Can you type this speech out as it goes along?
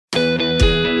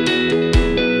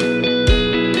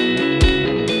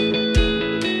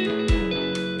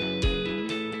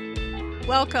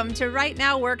Welcome to Write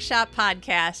Now Workshop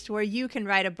Podcast, where you can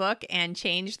write a book and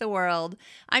change the world.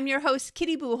 I'm your host,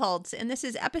 Kitty Buchholz, and this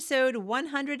is episode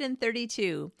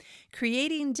 132,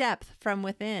 Creating Depth from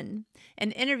Within,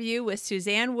 an interview with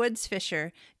Suzanne Woods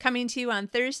Fisher, coming to you on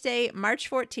Thursday, March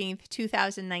 14th,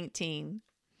 2019.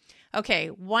 Okay,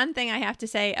 one thing I have to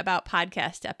say about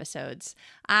podcast episodes.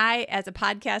 I, as a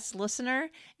podcast listener,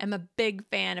 am a big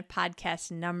fan of podcast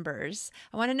numbers.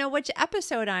 I want to know which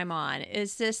episode I'm on.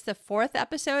 Is this the 4th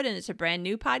episode and it's a brand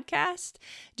new podcast?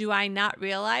 Do I not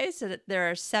realize that there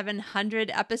are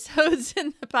 700 episodes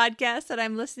in the podcast that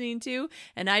I'm listening to,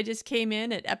 and I just came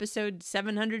in at episode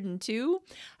 702?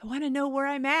 I want to know where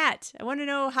I'm at. I want to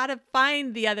know how to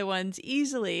find the other ones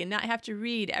easily and not have to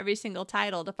read every single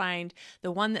title to find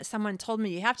the one that someone told me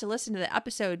you have to listen to the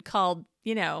episode called,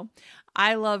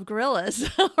 I Love Gorillas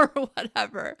or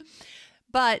whatever.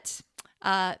 But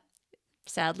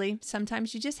sadly,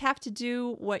 sometimes you just have to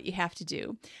do what you have to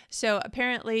do. So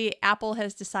apparently Apple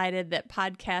has decided that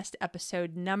podcast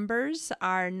episode numbers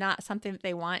are not something that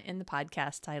they want in the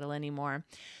podcast title anymore.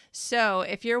 So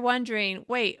if you're wondering,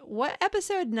 wait, what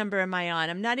episode number am I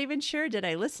on? I'm not even sure. Did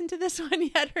I listen to this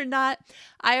one yet or not?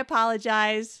 I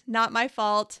apologize. Not my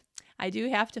fault. I do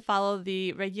have to follow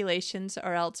the regulations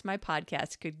or else my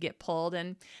podcast could get pulled,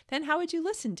 and then how would you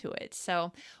listen to it?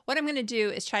 So what I'm going to do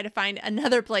is try to find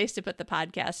another place to put the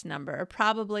podcast number.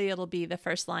 Probably it'll be the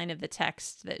first line of the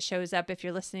text that shows up if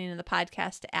you're listening in the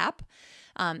podcast app.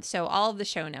 So all of the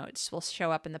show notes will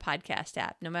show up in the podcast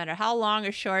app, no matter how long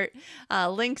or short.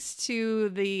 Links to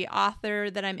the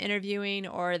author that I'm interviewing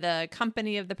or the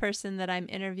company of the person that I'm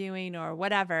interviewing or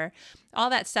whatever. All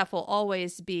that stuff will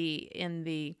always be in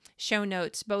the show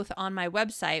notes, both on my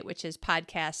website, which is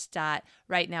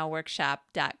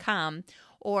podcast.writenowworkshop.com,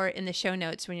 or in the show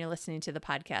notes when you're listening to the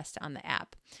podcast on the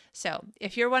app. So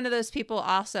if you're one of those people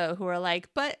also who are like,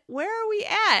 but where are we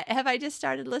at? Have I just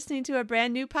started listening to a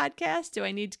brand new podcast? Do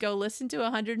I need to go listen to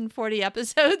 140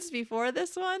 episodes before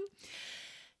this one?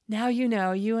 Now you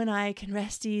know, you and I can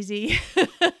rest easy.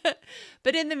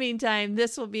 But in the meantime,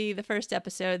 this will be the first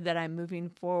episode that I'm moving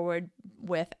forward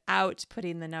without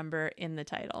putting the number in the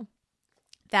title.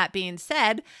 That being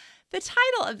said, the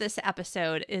title of this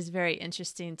episode is very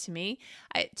interesting to me.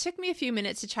 It took me a few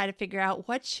minutes to try to figure out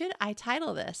what should I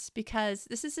title this, because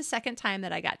this is the second time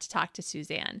that I got to talk to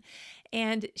Suzanne.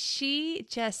 And she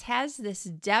just has this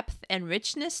depth and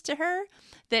richness to her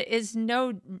that is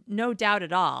no doubt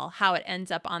at all how it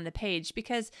ends up on the page,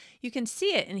 because you can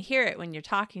see it and hear it when you're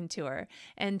talking to her.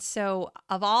 And so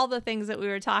of all the things that we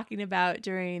were talking about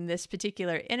during this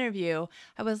particular interview,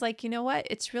 I was like, you know what?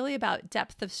 It's really about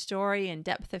depth of story and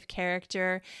depth of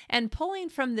character and pulling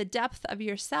from the depth of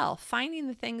yourself, finding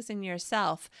the things in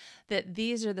yourself that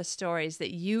these are the stories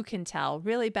that you can tell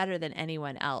really better than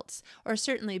anyone else, or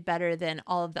certainly better than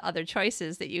all of the other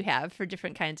choices that you have for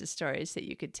different kinds of stories that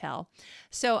you could tell.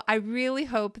 So I really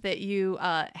hope that you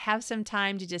have some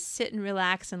time to just sit and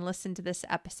relax and listen to this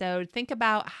episode. Think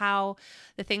about how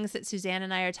the things that Suzanne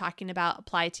and I are talking about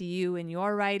apply to you in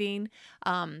your writing.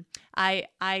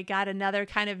 I got another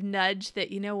kind of nudge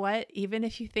that, you know what, even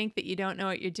if you think that you don't know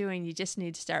what you're doing, you just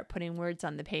need to start putting words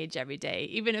on the page every day,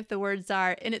 even if the words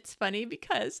are, and it's funny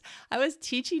because I was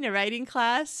teaching a writing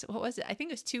class, what was it? I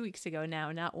think it was 2 weeks ago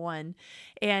now, not one.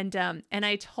 And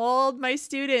I told my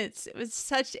students, it was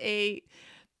such a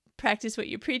practice what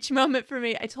you preach moment for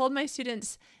me. I told my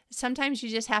students, sometimes you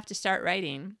just have to start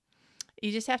writing.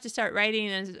 You just have to start writing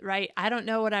and write, I don't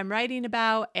know what I'm writing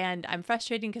about, and I'm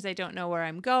frustrated because I don't know where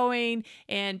I'm going,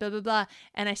 and blah, blah, blah.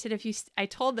 And I said, I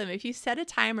told them, if you set a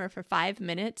timer for 5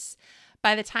 minutes,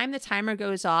 by the time the timer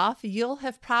goes off, you'll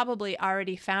have probably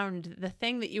already found the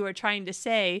thing that you were trying to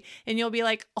say, and you'll be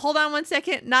like, hold on 1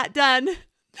 second, not done.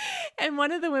 And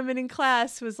one of the women in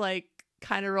class was like,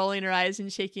 kind of rolling her eyes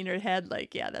and shaking her head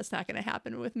like, yeah, that's not going to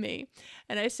happen with me.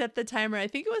 And I set the timer, I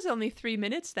think it was only 3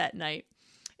 minutes that night.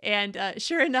 And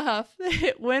sure enough,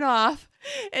 it went off,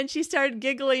 and she started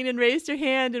giggling and raised her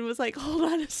hand and was like, hold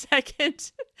on a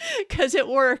second, because it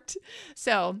worked.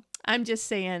 So I'm just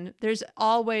saying, there's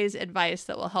always advice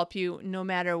that will help you no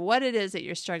matter what it is that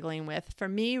you're struggling with. For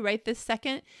me, right this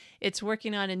second, it's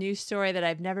working on a new story that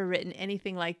I've never written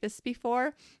anything like this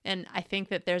before. And I think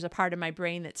that there's a part of my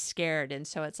brain that's scared. And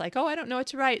so it's like, oh, I don't know what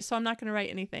to write, so I'm not going to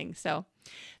write anything. So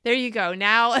There you go.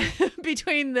 Now,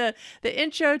 between the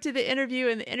intro to the interview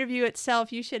and the interview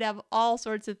itself, you should have all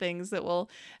sorts of things that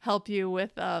will help you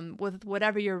with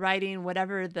whatever you're writing,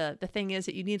 whatever the thing is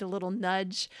that you need a little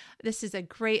nudge. This is a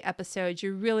great episode.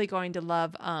 You're really going to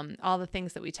love all the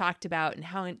things that we talked about and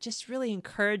how just really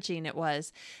encouraging it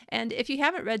was. And if you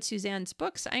haven't read Suzanne's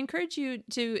books, I encourage you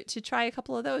to try a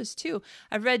couple of those too.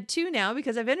 I've read 2 now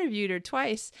because I've interviewed her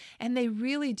twice, and they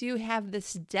really do have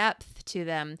this depth to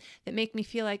them that make me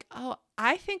feel like, oh,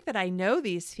 I think that I know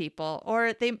these people,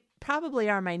 or they probably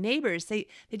are my neighbors. They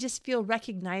just feel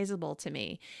recognizable to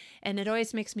me. And it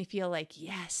always makes me feel like,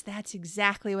 yes, that's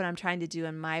exactly what I'm trying to do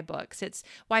in my books. It's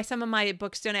why some of my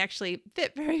books don't actually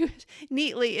fit very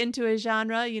neatly into a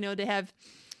genre, to have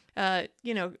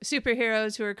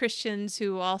superheroes who are Christians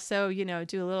who also,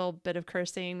 do a little bit of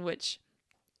cursing, which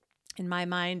in my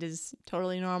mind is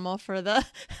totally normal for the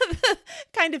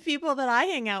kind of people that I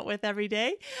hang out with every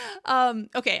day.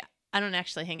 Okay, I don't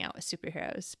actually hang out with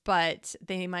superheroes, but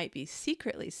they might be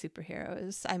secretly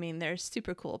superheroes. I mean, they're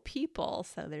super cool people,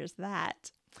 so there's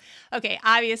that. Okay,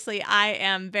 obviously I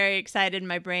am very excited.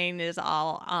 My brain is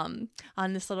all on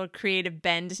this little creative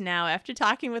bend now after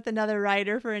talking with another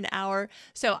writer for an hour.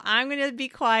 So I'm going to be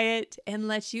quiet and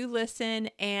let you listen.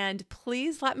 And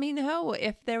please let me know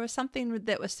if there was something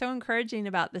that was so encouraging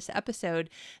about this episode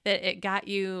that it got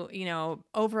you,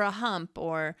 over a hump,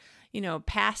 or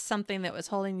past something that was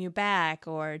holding you back,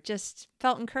 or just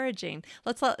felt encouraging.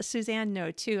 Let's let Suzanne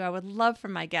know too. I would love for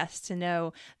my guests to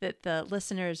know that the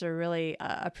listeners are really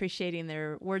appreciating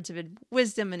their words of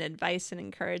wisdom and advice and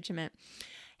encouragement.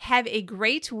 Have a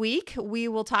great week. We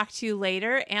will talk to you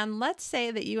later. And let's say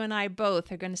that you and I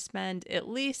both are going to spend at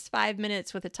least 5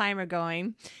 minutes with a timer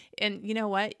going. And you know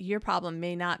what? Your problem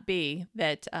may not be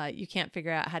that you can't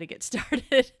figure out how to get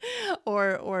started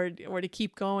or to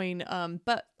keep going.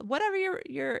 But whatever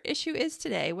your issue is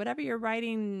today, whatever your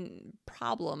writing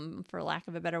problem, for lack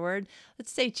of a better word,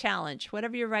 let's say challenge,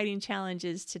 whatever your writing challenge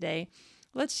is today,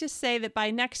 let's just say that by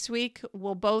next week,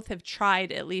 we'll both have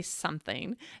tried at least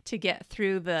something to get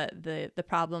through the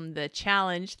problem, the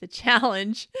challenge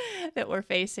that we're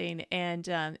facing, and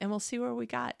we'll see where we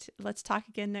got. Let's talk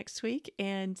again next week,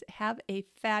 and have a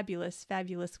fabulous,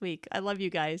 fabulous week. I love you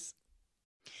guys.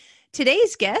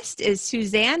 Today's guest is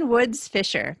Suzanne Woods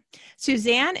Fisher.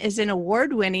 Suzanne is an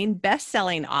award-winning,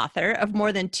 best-selling author of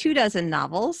more than 24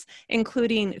 novels,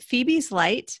 including Phoebe's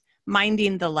Light,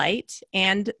 Minding the Light,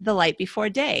 and The Light Before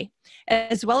Day,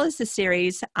 as well as the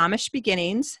series Amish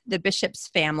Beginnings, The Bishop's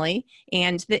Family,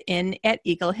 and The Inn at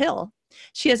Eagle Hill.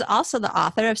 She is also the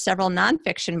author of several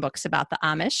nonfiction books about the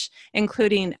Amish,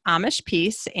 including Amish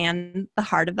Peace and The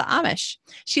Heart of the Amish.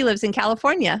 She lives in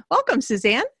California. Welcome,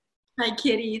 Suzanne. Hi,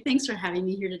 Kitty. Thanks for having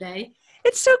me here today.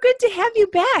 It's so good to have you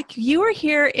back. You were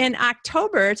here in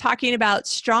October talking about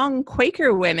strong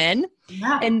Quaker women.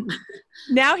 Yeah. And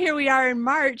now here we are in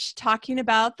March talking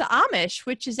about the Amish,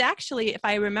 which is actually, if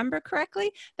I remember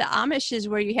correctly, the Amish is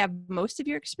where you have most of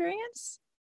your experience?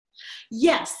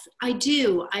 Yes, I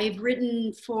do. I've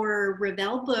written for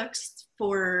Revell Books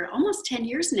for almost 10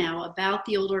 years now about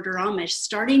the Old Order Amish,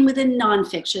 starting with a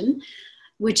nonfiction,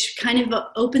 which kind of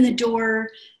opened the door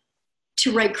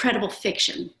to write credible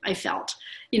fiction, I felt.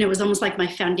 It was almost like my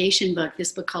foundation book,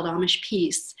 this book called Amish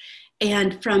Peace.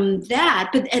 And from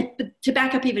that, but to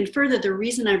back up even further, the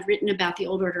reason I've written about the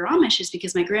Old Order Amish is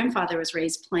because my grandfather was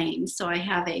raised Plains. So I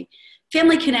have a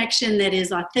family connection that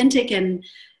is authentic and,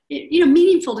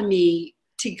 meaningful to me,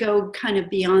 to go kind of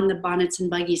beyond the bonnets and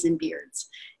buggies and beards,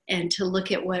 and to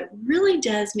look at what really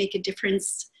does make a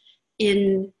difference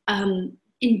in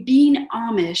being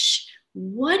Amish.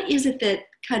 What is it that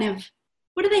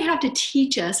what do they have to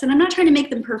teach us? And I'm not trying to make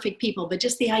them perfect people, but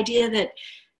just the idea that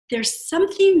there's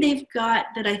something they've got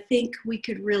that I think we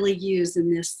could really use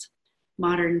in this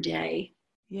modern day.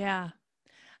 Yeah.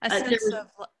 A sense of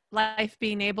life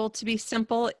being able to be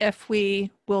simple if we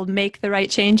will make the right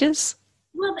changes.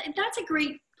 Well, that's a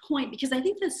great point, because I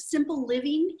think the simple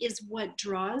living is what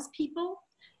draws people.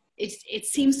 It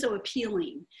seems so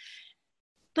appealing.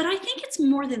 But I think it's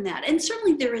more than that. And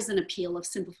certainly there is an appeal of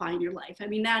simplifying your life. I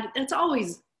mean, that's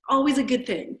always a good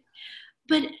thing.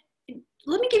 But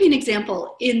let me give you an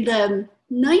example. In the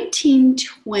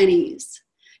 1920s,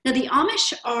 now the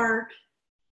Amish are,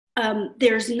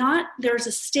 there's a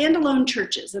standalone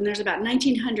churches, and there's about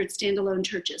 1,900 standalone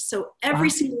churches. So every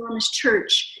single Amish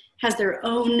church has their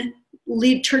own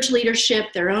church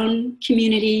leadership, their own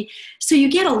community. So you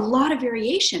get a lot of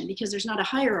variation because there's not a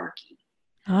hierarchy.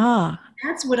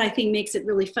 That's what I think makes it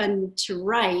really fun to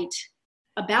write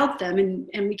about them.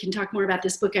 And we can talk more about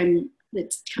this book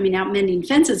that's coming out, Mending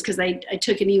Fences, because I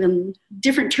took an even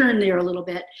different turn there a little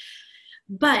bit.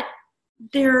 but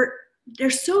they're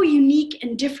so unique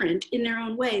and different in their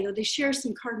own way, though they share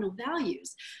some cardinal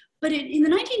values. But in the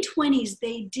 1920s,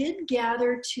 they did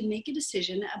gather to make a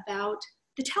decision about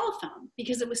the telephone,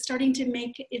 because it was starting to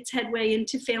make its headway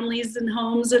into families and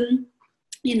homes and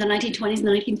in the 1920s and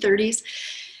the 1930s.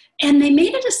 And they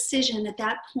made a decision at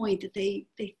that point that they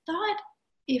thought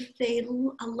if they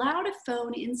allowed a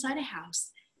phone inside a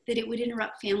house, that it would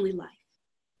interrupt family life.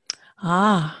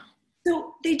 Ah.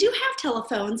 So they do have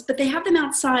telephones, but they have them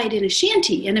outside in a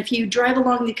shanty. And if you drive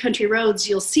along the country roads,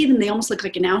 you'll see them. They almost look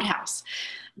like an outhouse.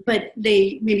 But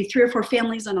they, maybe 3 or 4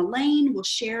 families on a lane will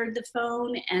share the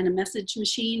phone and a message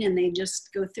machine, and they just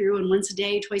go through, and once a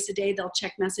day, twice a day, they'll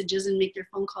check messages and make their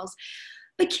phone calls.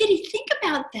 But Kitty, think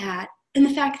about that and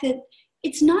the fact that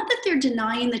it's not that they're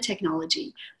denying the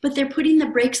technology, but they're putting the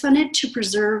brakes on it to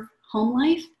preserve home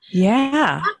life.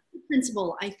 Yeah. That's the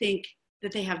principle, I think,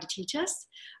 that they have to teach us.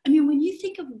 I mean, when you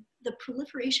think of the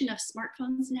proliferation of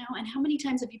smartphones now, and how many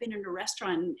times have you been in a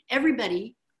restaurant and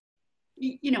everybody,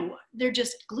 you know, they're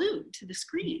just glued to the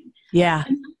screen. Yeah.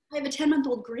 And I have a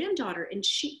 10-month-old granddaughter, and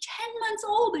 10 months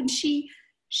old, and she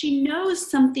knows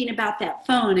something about that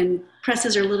phone and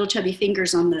presses her little chubby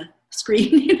fingers on the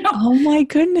screen, you know. Oh my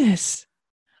goodness.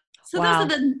 So Wow.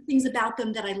 those are the things about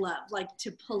them that I love, like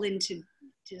to pull into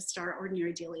just our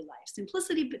ordinary daily life.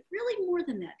 Simplicity, but really more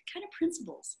than that, kind of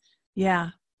principles. Yeah.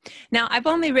 Now, I've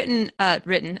only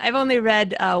I've only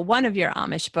read one of your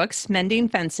Amish books, Mending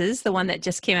Fences, the one that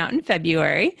just came out in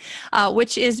February,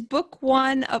 which is book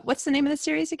 1 of, what's the name of the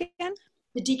series again?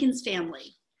 The Deacon's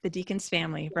Family. The Deacon's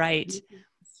Family, right.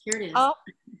 Here it is. Oh,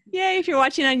 yay. If you're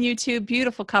watching on YouTube,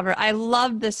 beautiful cover. I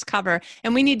love this cover.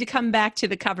 And we need to come back to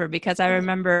the cover, because I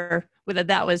remember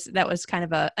that was kind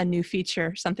of a new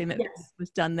feature, something that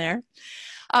was done there.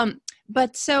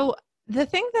 But so the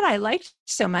thing that I liked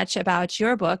so much about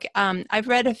your book, I've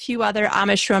read a few other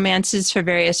Amish romances for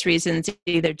various reasons,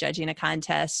 either judging a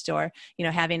contest or, you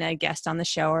know, having a guest on the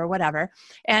show or whatever.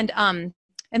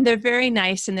 And they're very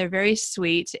nice and they're very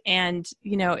sweet. And,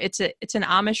 you know, it's an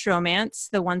Amish romance.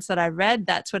 The ones that I read,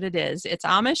 that's what it is. It's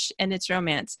Amish and it's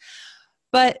romance.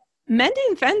 But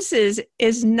Mending Fences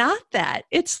is not that.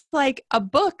 It's like a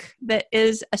book that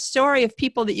is a story of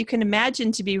people that you can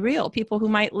imagine to be real, people who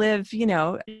might live, you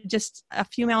know, just a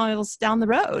few miles down the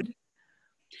road.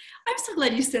 I'm so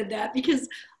glad you said that, because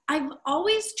I've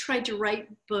always tried to write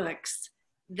books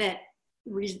that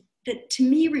to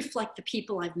me reflect the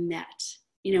people I've met.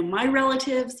 You know, my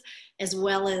relatives, as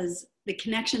well as the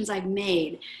connections I've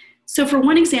made. So for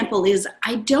one example is,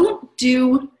 I don't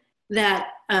do that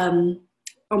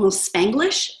almost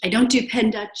Spanglish. I don't do Penn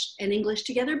Dutch and English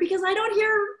together, because I don't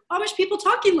hear Amish people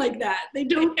talking like that. They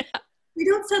don't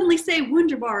suddenly say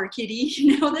wunderbar, Kitty.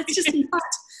 You know, that's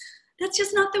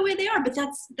just not the way they are. But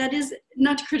that is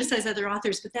not to criticize other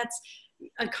authors, but that's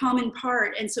a common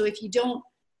part. And so if you don't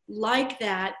like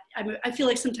that, I feel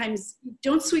like sometimes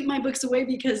don't sweep my books away,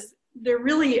 because they're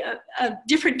really a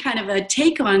different kind of a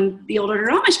take on the Old Order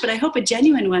Amish, but I hope a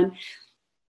genuine one.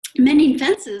 Mending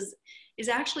Fences is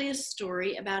actually a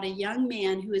story about a young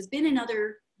man who has been in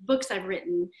other books I've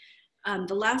written.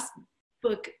 The last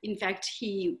book, in fact,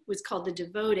 he was called The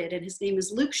Devoted, and his name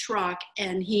is Luke Schrock,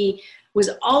 and he was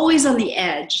always on the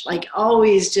edge, like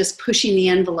always just pushing the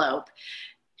envelope.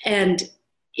 And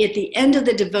at the end of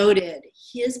The Devoted,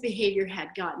 his behavior had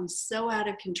gotten so out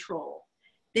of control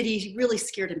that he really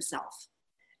scared himself.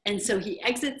 And so he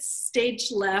exits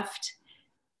stage left,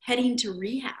 heading to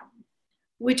rehab,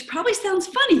 which probably sounds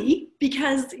funny,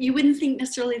 because you wouldn't think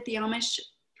necessarily that the Amish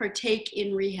partake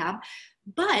in rehab.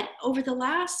 But over the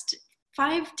last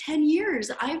 5-10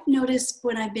 years, I've noticed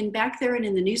when I've been back there and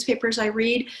in the newspapers I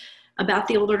read about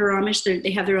the Old Order Amish,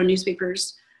 they have their own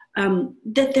newspapers,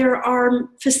 that there are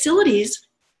facilities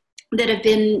that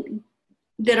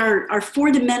are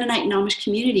for the Mennonite and Amish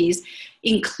communities,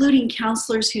 including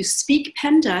counselors who speak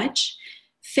Penn Dutch.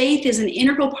 Faith is an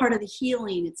integral part of the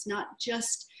healing. It's not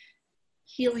just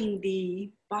healing the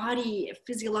body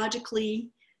physiologically,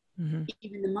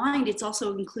 even the mind. It's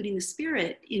also including the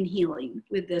spirit in healing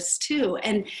with this too.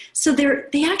 And so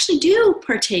they actually do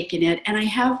partake in it. And I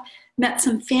have met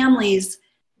some families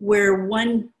where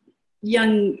one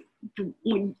young,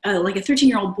 like a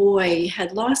 13-year-old boy,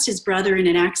 had lost his brother in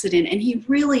an accident, and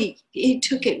he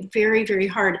took it very, very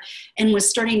hard and was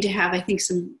starting to have, I think,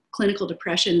 some clinical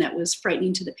depression that was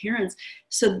frightening to the parents.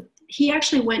 So he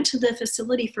actually went to the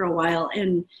facility for a while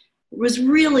and was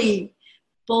really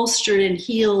bolstered and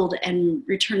healed and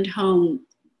returned home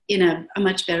in a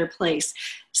much better place.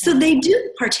 So they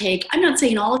do partake. I'm not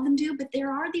saying all of them do, but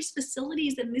there are these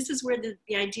facilities, and this is where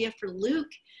the idea for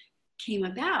Luke came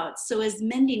about. So as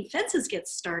Mending Fences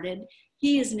gets started,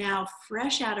 He is now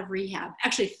fresh out of rehab.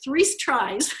 Actually, 3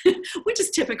 tries, which is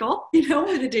typical,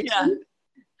 with addiction.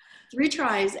 Yeah. 3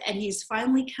 tries, and he's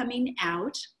finally coming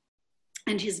out.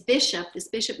 And his bishop, this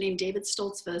bishop named David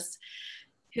Stoltzfus,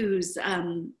 who's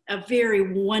a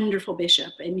very wonderful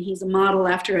bishop, and he's a model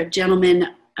after a gentleman,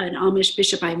 an Amish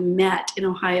bishop I met in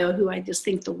Ohio, who I just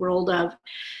think the world of.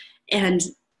 And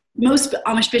most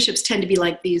Amish bishops tend to be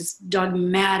like these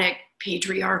dogmatic,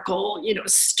 patriarchal,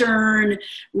 stern,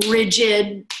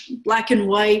 rigid, black and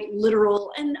white,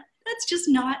 literal. And that's just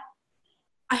not,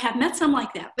 I have met some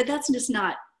like that, but that's just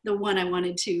not the one I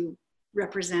wanted to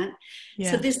represent.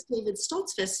 Yeah. So this David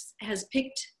Stoltzfus has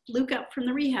picked Luke up from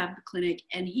the rehab clinic,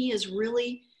 and he is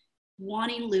really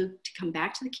wanting Luke to come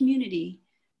back to the community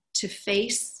to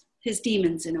face his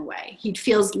demons in a way. He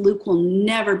feels Luke will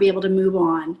never be able to move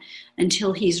on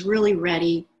until he's really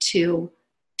ready to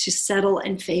settle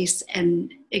and face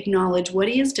and acknowledge what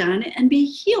he has done and be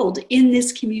healed in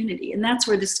this community. And that's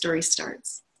where the story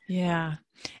starts. Yeah.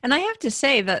 And I have to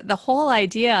say that the whole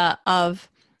idea of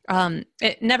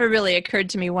it never really occurred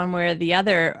to me one way or the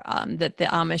other that the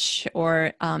Amish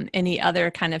or any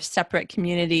other kind of separate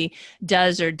community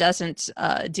does or doesn't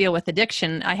deal with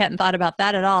addiction. I hadn't thought about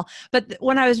that at all. But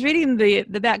when I was reading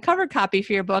the back cover copy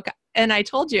for your book, and I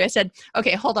told you, I said,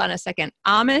 okay, hold on a second,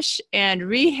 Amish and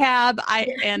rehab,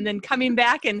 and then coming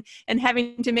back and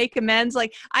having to make amends.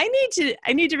 Like I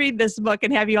need to read this book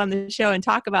and have you on the show and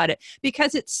talk about it,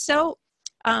 because it's so,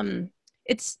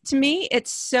 to me,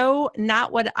 it's so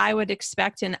not what I would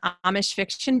expect in Amish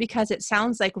fiction, because it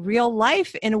sounds like real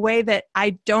life in a way that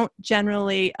I don't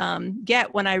generally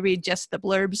get when I read just the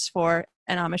blurbs for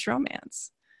an Amish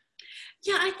romance.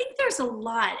 Yeah, I think there's a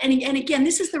lot. And again,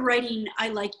 this is the writing I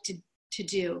like to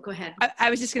do. Go ahead.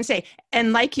 I was just going to say,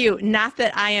 and like you, not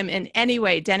that I am in any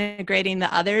way denigrating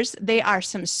the others. They are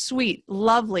some sweet,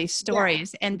 lovely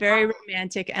stories and very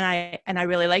romantic, and I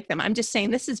really like them. I'm just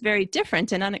saying this is very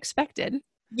different and unexpected.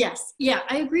 Yes. Yeah,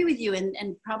 I agree with you.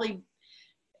 And probably,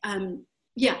 I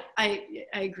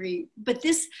agree. But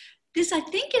this I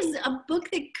think is a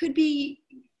book that could be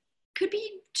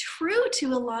true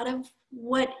to a lot of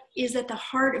what is at the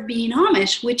heart of being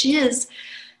Amish, which is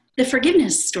the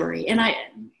forgiveness story. And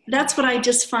that's what I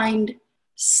just find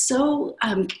so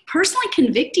personally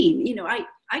convicting.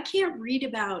 I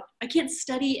can't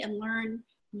study and learn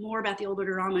more about the Old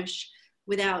Order Amish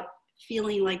without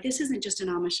feeling like this isn't just an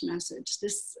Amish message.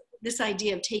 This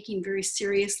idea of taking very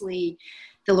seriously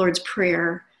the Lord's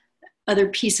Prayer, other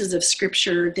pieces of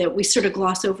scripture that we sort of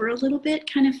gloss over a little bit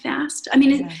kind of fast. I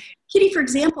mean, Kitty, for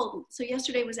example, so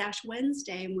yesterday was Ash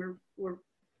Wednesday, and we're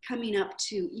coming up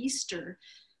to Easter.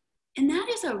 And that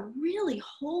is a really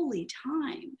holy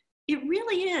time. It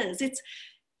really is.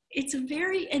 It's a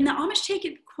very, and the Amish take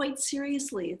it quite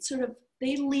seriously. It's sort of,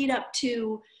 they lead up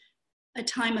to a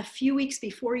time a few weeks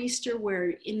before Easter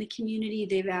where in the community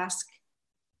they've asked,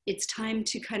 it's time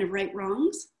to kind of right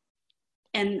wrongs.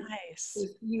 And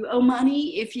if you owe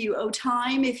money, if you owe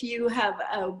time, if you have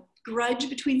a grudge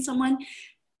between someone,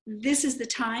 this is the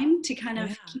time to kind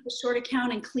of keep a short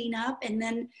account and clean up. And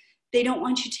then they don't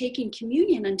want you taking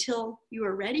communion until you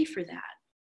are ready for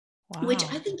that, which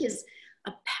I think is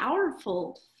a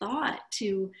powerful thought,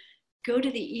 to go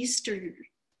to the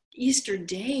Easter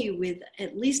day with,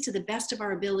 at least to the best of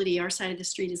our ability, our side of the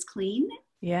street is clean.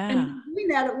 Yeah. And doing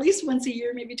that at least once a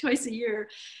year, maybe twice a year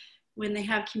when they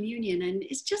have communion. And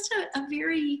it's just a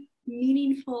very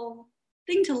meaningful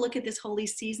thing to look at this holy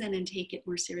season and take it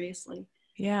more seriously.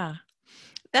 Yeah.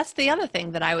 That's the other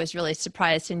thing that I was really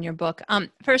surprised in your book.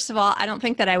 First of all, I don't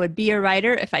think that I would be a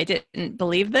writer if I didn't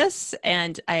believe this,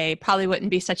 and I probably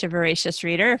wouldn't be such a voracious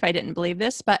reader if I didn't believe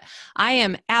this, but I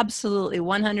am absolutely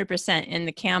 100% in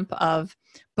the camp of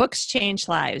books change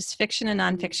lives, fiction and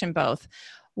nonfiction both.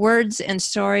 Words and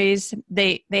stories,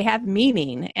 they have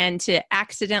meaning, and to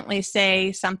accidentally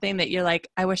say something that you're like,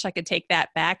 I wish I could take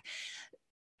that back,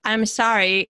 I'm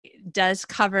sorry, does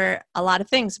cover a lot of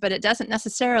things, but it doesn't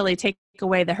necessarily take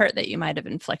away the hurt that you might have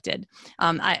inflicted.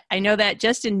 I know that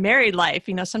just in married life,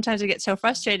 sometimes I get so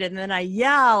frustrated and then I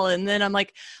yell, and then I'm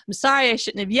like, I'm sorry, I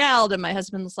shouldn't have yelled. And my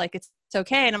husband's like, it's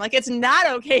okay. And I'm like, it's not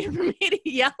okay for me to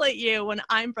yell at you when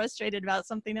I'm frustrated about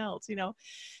something else,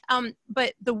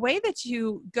 But the way that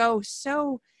you go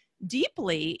so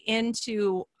deeply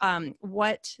into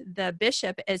what the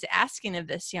bishop is asking of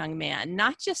this young man,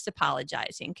 not just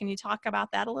apologizing. Can you talk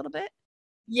about that a little bit?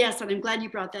 Yes, and I'm glad you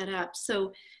brought that up.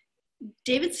 So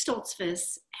David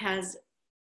Stoltzfus has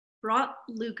brought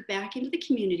Luke back into the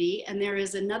community, and there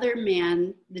is another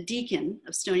man, the deacon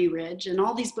of Stony Ridge, and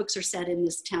all these books are set in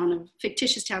this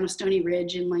fictitious town of Stony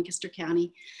Ridge in Lancaster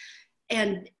County.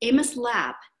 And Amos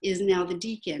Lapp is now the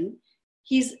deacon,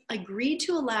 he's agreed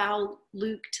to allow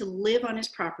Luke to live on his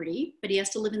property, but he has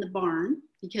to live in the barn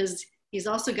because he's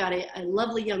also got a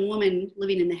lovely young woman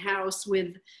living in the house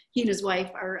with, he and his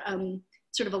wife are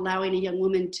sort of allowing a young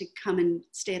woman to come and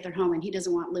stay at their home, and he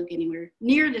doesn't want Luke anywhere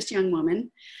near this young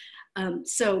woman.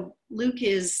 So Luke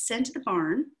is sent to the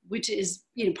barn, which is,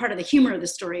 part of the humor of the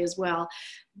story as well.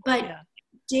 But yeah.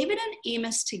 David and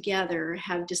Amos together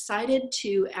have decided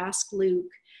to ask Luke,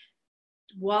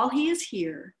 while he is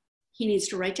here, he needs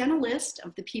to write down a list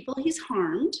of the people he's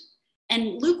harmed.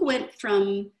 And Luke went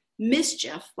from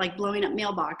mischief, like blowing up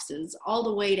mailboxes, all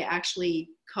the way to actually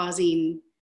causing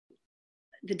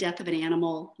the death of an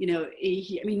animal.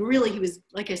 Really, he was,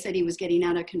 like I said, he was getting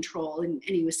out of control, and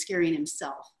he was scaring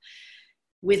himself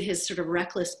with his sort of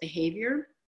reckless behavior,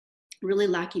 really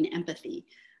lacking empathy.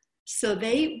 So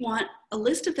they want a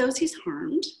list of those he's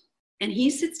harmed, and he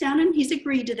sits down and he's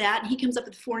agreed to that. And he comes up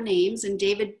with 4 names, and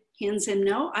David hands him,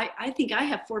 no, I think I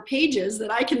have 4 pages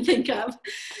that I can think of,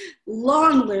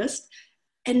 long list.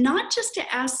 And not just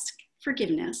to ask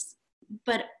forgiveness,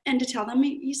 and to tell them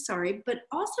he's sorry, but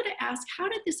also to ask, how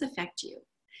did this affect you?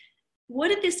 What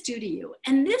did this do to you?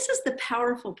 And this is the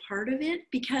powerful part of it,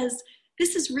 because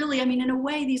this is really, in a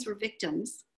way, these were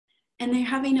victims, and they're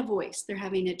having a voice. They're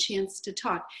having a chance to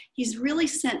talk. He's really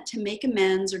sent to make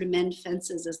amends or to mend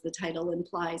fences, as the title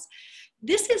implies.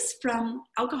 This is from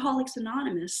Alcoholics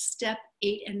Anonymous, step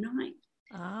 8 and 9.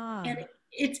 And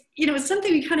it's, it's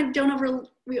something we kind of don't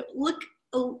overlook.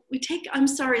 We take, I'm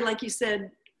sorry, like you said,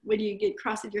 when you get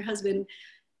cross with your husband,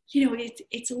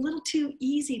 it's a little too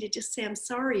easy to just say, I'm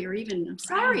sorry, or even, I'm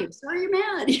sorry you're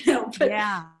mad,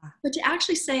 but to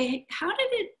actually say, how did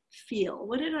it feel?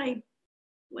 What did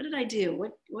I do?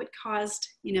 What caused,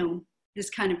 this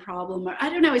kind of problem? Or I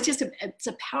don't know, it's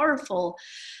a powerful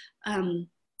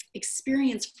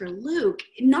experience for Luke,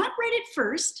 not right at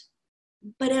first,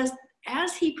 but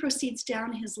as he proceeds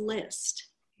down his list.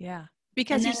 Yeah.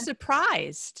 Because he's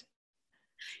surprised.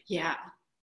 Yeah.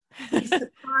 He's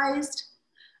surprised.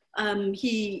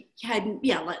 He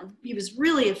was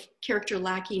really a character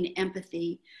lacking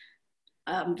empathy,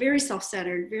 very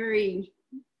self-centered, very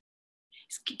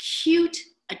cute,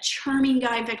 a charming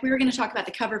guy. In fact, we were going to talk about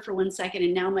the cover for 1 second,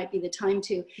 and now might be the time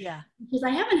to. Yeah. Because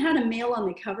I haven't had a male on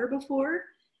the cover before,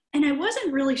 and I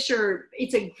wasn't really sure.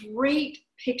 It's a great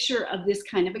picture of this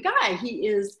kind of a guy. He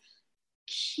is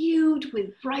cute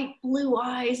with bright blue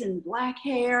eyes and black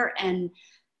hair, and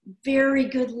very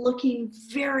good looking,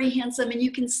 very handsome. And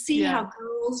you can see how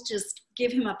girls just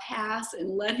give him a pass and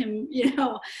let him,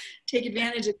 take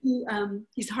advantage of.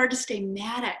 He's hard to stay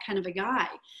mad at kind of a guy.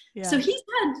 Yeah. So he's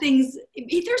had things,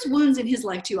 there's wounds in his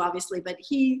life too, obviously, but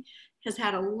he has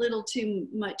had a little too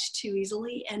much too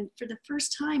easily. And for the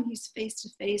first time, he's face to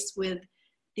face with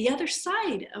the other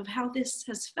side of how this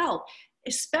has felt,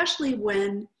 especially when,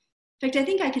 in fact, I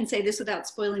think I can say this without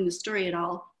spoiling the story at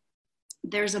all.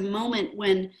 There's a moment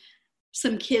when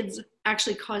some kids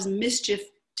actually cause mischief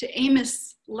to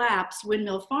Amos Lapp's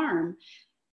Windmill Farm.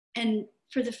 And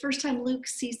for the first time, Luke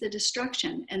sees the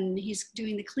destruction, and he's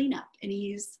doing the cleanup, and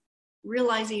he's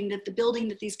realizing that the building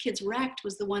that these kids wrecked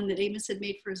was the one that Amos had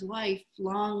made for his wife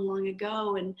long, long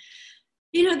ago. And,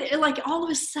 like all of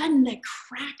a sudden the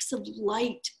cracks of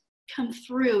light come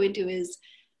through into his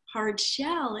hard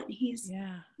shell, and he's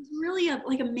really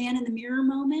like a man in the mirror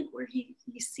moment where he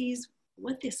sees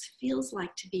what this feels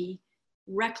like to be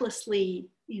recklessly,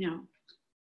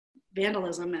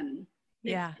 vandalism and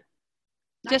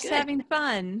just good. Having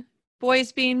fun,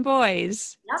 boys being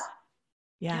boys.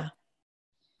 Yep.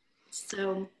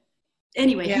 So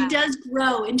anyway, he does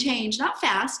grow and change, not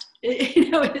fast.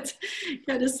 It's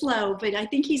kind of slow, but I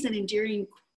think he's an endearing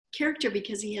character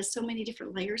because he has so many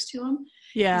different layers to him.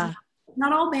 Yeah. He's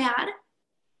not all bad,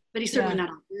 but he's certainly not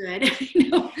all good.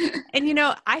 And,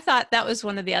 I thought that was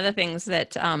one of the other things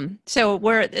that, it's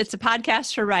a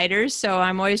podcast for writers. So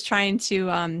I'm always trying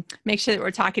to make sure that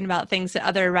we're talking about things that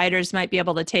other writers might be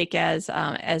able to take as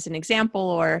an example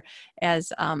or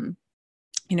as,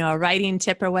 a writing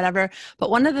tip or whatever. But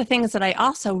one of the things that I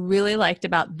also really liked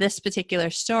about this particular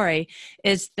story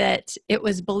is that it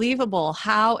was believable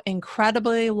how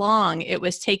incredibly long it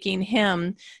was taking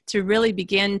him to really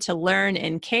begin to learn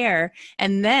and care.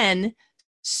 And then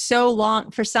so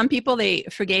long, for some people, they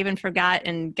forgave and forgot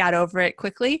and got over it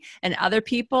quickly. And other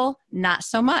people, not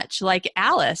so much, like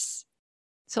Alice.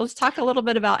 So let's talk a little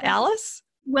bit about Alice.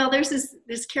 Well, there's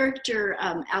this character,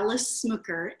 Alice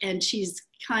Smucker, and she's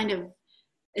kind of,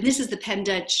 and this is the Penn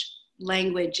Dutch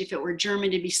language. If it were German,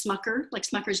 it'd be Smucker, like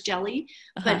Smucker's jelly.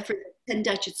 But in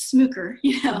Dutch, it's smooker,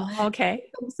 you know. Oh, okay.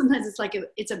 Sometimes it's like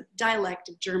it's a dialect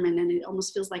of German, and it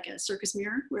almost feels like a circus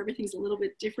mirror where everything's a little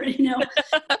bit different, you know.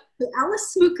 So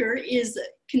Alice Smooker is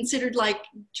considered like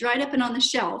dried up and on the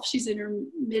shelf. She's in her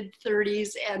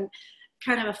mid-30s and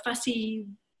kind of a fussy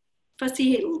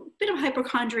bit of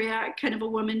hypochondriac kind of a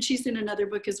woman. She's in another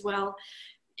book as well.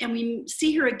 And we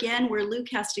see her again where Luke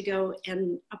has to go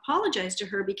and apologize to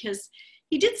her because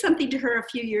he did something to her a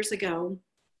few years ago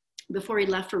before he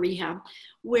left for rehab,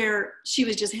 where she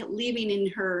was just leaving in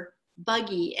her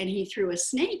buggy and he threw a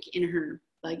snake in her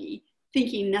buggy,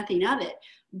 thinking nothing of it.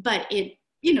 But it,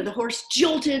 you know, the horse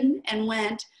jolted and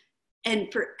went.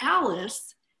 And for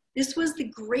Alice, this was the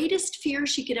greatest fear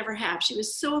she could ever have. She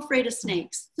was so afraid of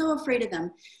snakes, so afraid of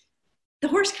them. The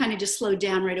horse kind of just slowed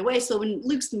down right away. So in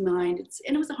Luke's mind,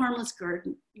 and it was a harmless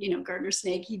gardener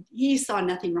snake. He saw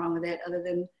nothing wrong with it other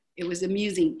than it was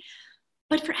amusing.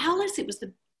 But for Alice, it was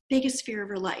the biggest fear of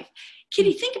her life.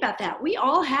 Kitty, think about that. We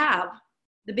all have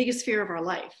the biggest fear of our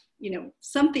life, you know,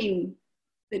 something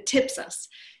that tips us.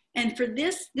 And for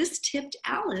this tipped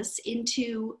Alice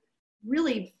into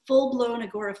really full-blown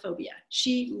agoraphobia.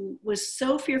 She was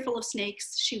so fearful of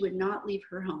snakes, she would not leave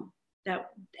her home.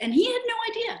 And he had no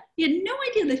idea. He had no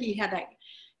idea that he had that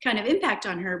kind of impact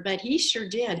on her, but he sure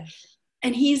did.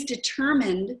 And he's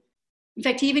determined. In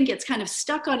fact, he even gets kind of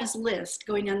stuck on his list,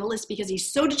 going down the list, because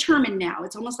he's so determined now.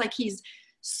 It's almost like he's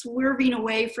swerving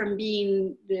away from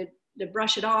being the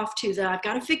brush it off to the, I've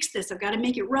got to fix this, I've got to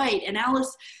make it right. And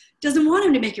Alice doesn't want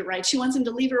him to make it right. She wants him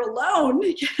to leave her alone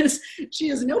because she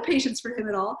has no patience for him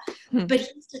at all. But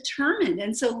he's determined.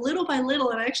 And so little by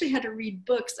little, and I actually had to read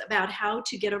books about how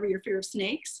to get over your fear of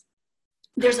snakes.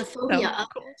 There's a phobia of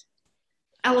it.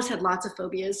 Alice had lots of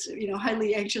phobias, you know,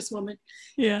 highly anxious woman.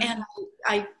 Yeah. And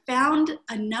I found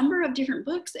a number of different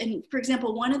books. And for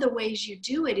example, one of the ways you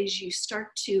do it is you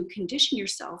start to condition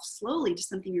yourself slowly to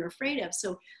something you're afraid of.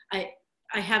 So I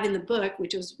have in the book,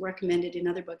 which was recommended in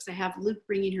other books, I have Luke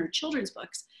bringing her children's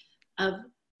books of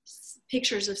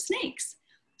pictures of snakes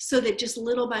so that just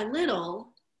little by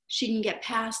little, she can get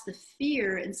past the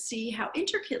fear and see how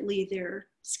intricately their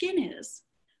skin is.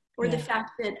 Or the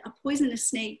fact that a poisonous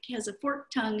snake has a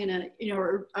forked tongue and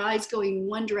or eyes going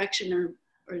one direction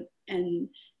and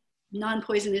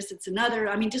non-poisonous, it's another.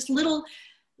 I mean, just little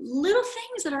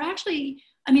things that are actually,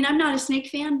 I mean, I'm not a snake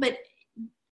fan, but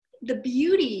the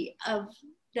beauty of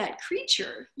that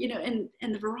creature, you know,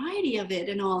 and the variety of it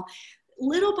and all,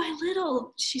 little by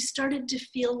little, she started to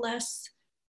feel less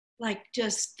like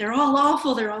just, they're all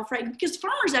awful, they're all frightened, because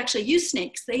farmers actually use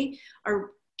snakes. They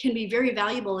can be very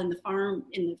valuable in the farm,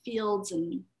 in the fields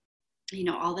and, you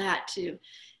know, all that to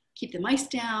keep the mice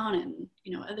down and,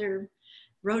 you know, other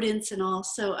rodents and all.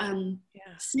 So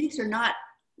snakes are not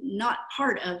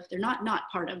part of,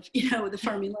 you know, the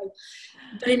farming life.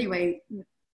 But anyway,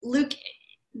 Luke,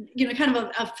 you know, kind of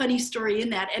a funny story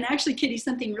in that. And actually, Kitty,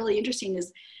 something really interesting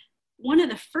is one of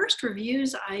the first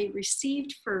reviews I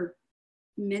received for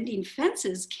mending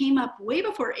fences came up way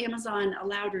before Amazon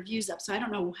allowed reviews up. So I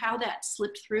don't know how that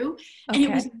slipped through. Okay. And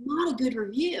it was not a good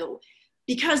review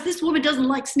because this woman doesn't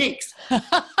like snakes.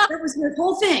 That was her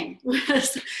whole thing.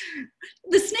 Was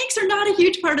the snakes are not a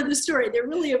huge part of the story. They're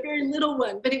really a very little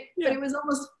one, but it was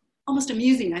almost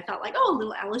amusing. I thought like, oh,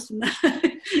 little Alice in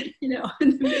the, you know.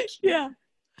 Yeah.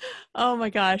 Oh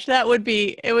my gosh, it would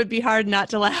be hard not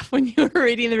to laugh when you were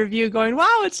reading the review going,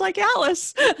 wow, it's like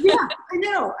Alice. Yeah, I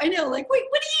know. Like, wait,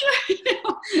 what do you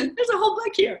know, there's a whole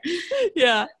book here.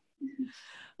 Yeah.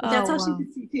 That's all she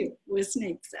could see too, was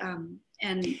snakes.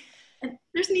 And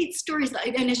there's neat stories.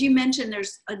 And as you mentioned,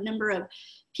 there's a number of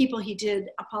people he did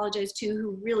apologize to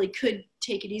who really could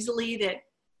take it easily, that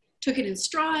took it in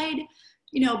stride,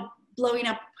 you know, blowing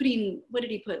up, what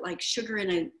did he put, like sugar in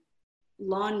a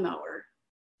lawnmower,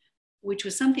 which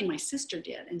was something my sister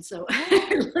did. And so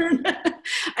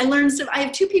I learned so I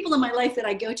have two people in my life that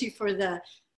I go to for the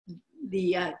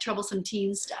troublesome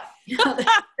teen stuff. You know,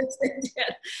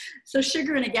 so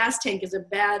sugar in a gas tank is a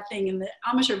bad thing. And the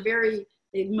Amish are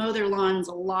they mow their lawns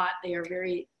a lot. They are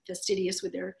very fastidious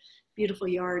with their beautiful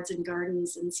yards and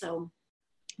gardens. And so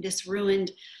this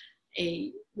ruined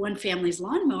one family's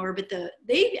lawnmower, but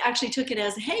they actually took it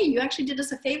as, hey, you actually did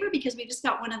us a favor because we just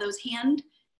got one of those hand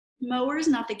mowers,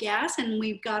 not the gas, and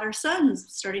we've got our sons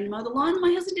starting to mow the lawn.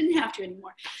 My husband didn't have to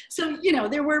anymore. So, you know,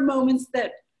 there were moments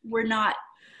that were not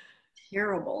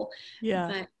terrible. Yeah.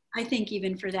 But I think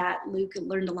even for that, Luke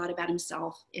learned a lot about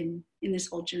himself in this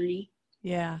whole journey.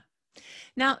 Yeah.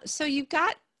 Now, so you've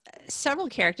got several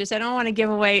characters. I don't want to give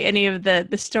away any of the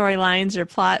storylines or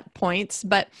plot points,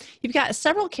 but you've got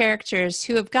several characters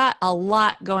who have got a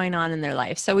lot going on in their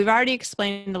life. So we've already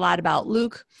explained a lot about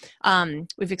Luke.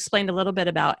 We've explained a little bit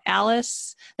about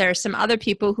Alice. There are some other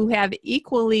people who have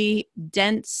equally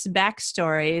dense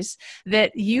backstories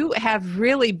that you have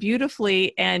really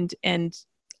beautifully and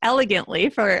elegantly,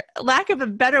 for lack of a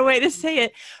better way to say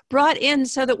it, brought in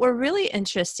so that we're really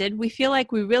interested. We feel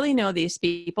like we really know these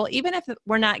people, even if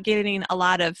we're not getting a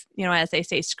lot of, as they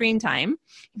say, screen time,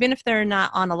 even if they're not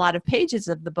on a lot of pages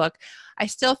of the book. I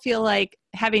still feel like,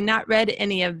 having not read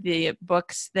any of the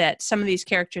books that some of these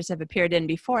characters have appeared in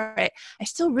before, I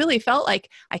still really felt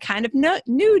like I kind of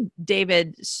knew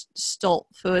David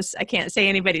Stoltzfus. I can't say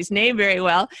anybody's name very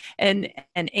well, and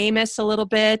Amos a little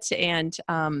bit, and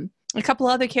a couple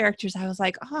other characters. I was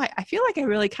like, I feel like I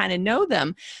really kind of know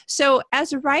them. So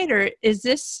as a writer, is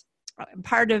this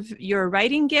part of your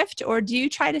writing gift, or do you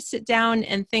try to sit down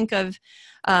and think of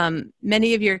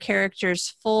many of your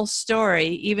characters' full story,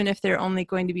 even if they're only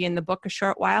going to be in the book a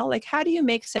short while? Like, how do you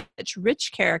make such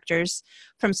rich characters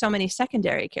from so many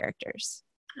secondary characters?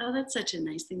 Oh, that's such a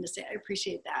nice thing to say. I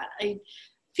appreciate that. I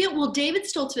feel, well, David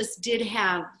Stoltzfus did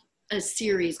have a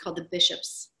series called The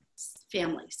Bishop's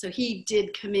Family. So he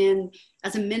did come in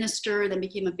as a minister, then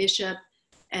became a bishop,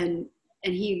 and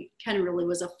he kind of really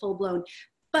was a full-blown.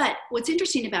 But what's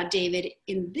interesting about David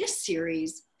in this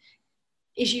series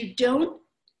is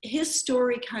his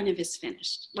story kind of is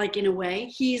finished. Like, in a way,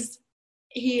 he is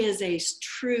a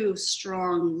true,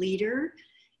 strong leader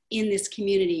in this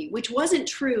community, which wasn't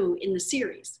true in the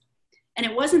series. And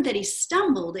it wasn't that he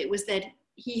stumbled, it was that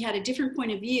he had a different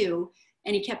point of view,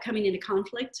 and he kept coming into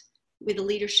conflict with the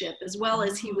leadership, as well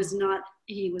as he was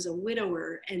a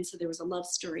widower, and so there was a love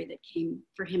story that came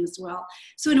for him as well.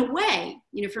 So in a way,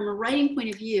 from a writing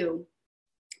point of view,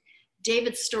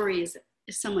 David's story is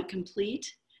somewhat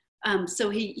complete. So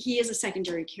he is a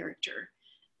secondary character.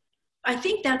 I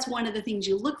think that's one of the things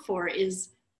you look for is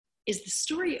the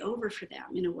story over for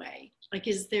them in a way? Like,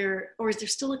 is there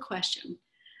still a question?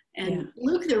 And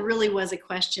Luke, there really was a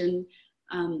question.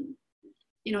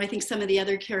 I think some of the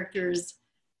other characters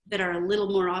that are a little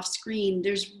more off screen,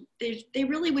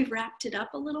 we've wrapped it up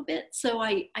a little bit. So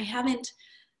I haven't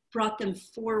brought them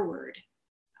forward.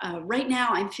 Right now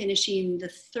I'm finishing the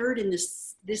third in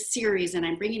this series, and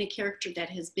I'm bringing a character that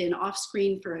has been off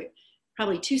screen for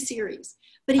probably 2 series,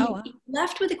 but he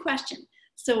left with a question.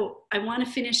 So I want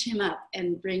to finish him up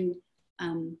and bring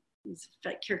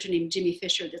a character named Jimmy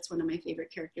Fisher. That's one of my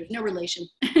favorite characters. No relation.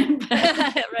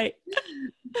 Right.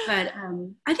 But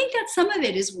I think that some of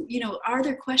it is, are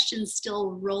there questions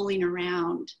still rolling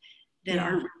around that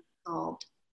aren't solved?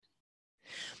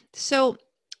 So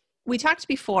we talked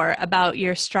before about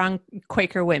your strong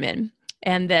Quaker women,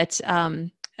 and that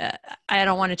I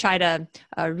don't want to try to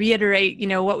reiterate,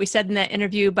 what we said in that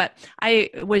interview, but I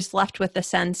was left with the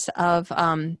sense of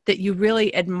that you really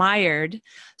admired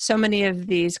so many of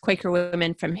these Quaker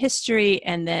women from history,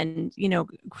 and then,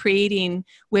 creating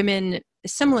women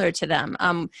similar to them.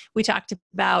 We talked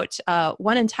about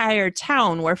one entire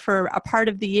town where for a part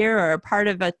of the year or a part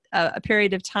of a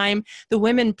period of time, the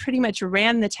women pretty much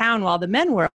ran the town while the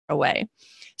men were away.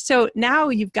 So now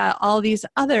you've got all these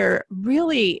other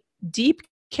really deep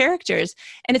characters,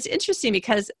 and it's interesting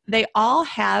because they all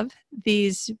have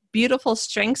these beautiful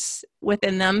strengths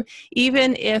within them,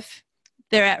 even if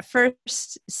they're at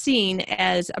first seen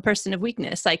as a person of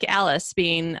weakness, like Alice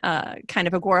being kind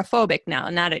of agoraphobic now,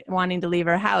 not wanting to leave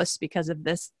her house because of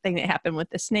this thing that happened with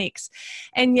the snakes.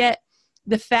 And yet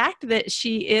the fact that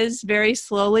she is very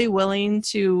slowly willing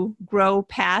to grow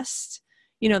past,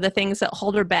 the things that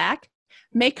hold her back,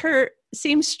 make her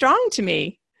seem strong to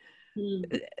me.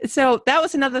 So that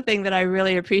was another thing that I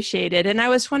really appreciated. And I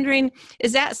was wondering,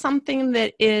 is that something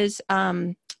that is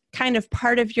kind of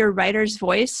part of your writer's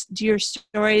voice? Do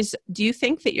you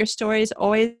think that your stories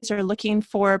always are looking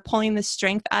for pulling the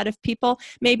strength out of people,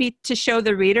 maybe to show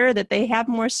the reader that they have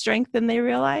more strength than they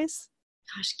realize?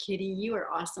 Gosh, Kitty, you are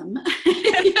awesome.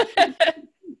 The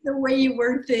way you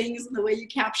word things and the way you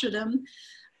capture them.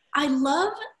 I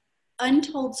love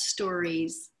untold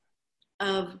stories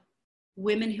of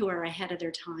women who are ahead of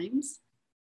their times.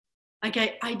 Like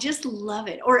I just love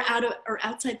it, or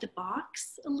outside the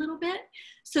box a little bit.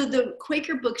 So the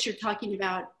Quaker books you're talking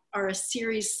about are a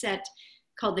series set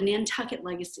called The Nantucket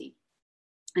Legacy.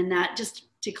 And that, just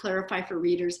to clarify for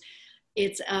readers,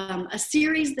 it's a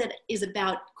series that is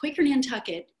about Quaker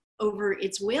Nantucket over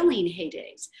its whaling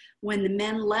heydays, when the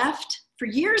men left for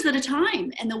years at a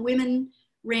time and the women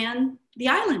ran the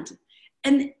island.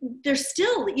 And there's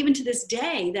still, even to this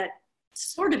day, that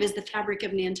sort of is the fabric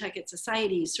of Nantucket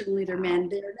society. Certainly there are men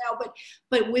there now,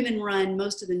 but women run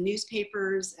most of the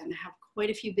newspapers and have quite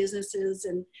a few businesses,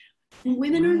 and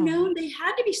women are known, they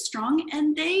had to be strong,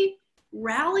 and they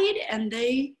rallied, and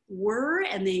they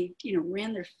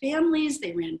ran their families,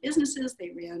 they ran businesses,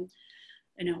 they ran,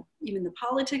 even the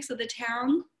politics of the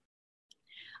town.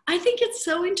 I think it's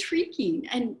so intriguing.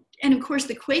 And of course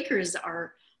the Quakers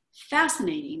are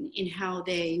fascinating in how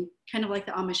they, kind of like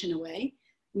the Amish in a way.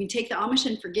 We take the Amish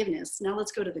and forgiveness. Now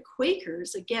let's go to the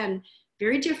Quakers. Again,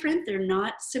 very different. They're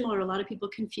not similar. A lot of people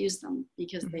confuse them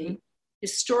because they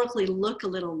historically look a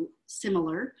little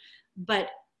similar, but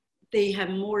they have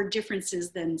more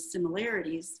differences than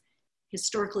similarities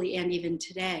historically and even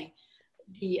today.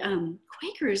 The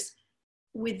Quakers,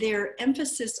 with their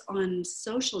emphasis on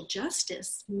social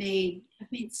justice, have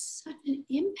made such an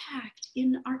impact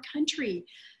in our country.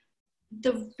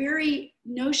 The very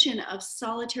notion of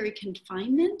solitary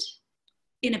confinement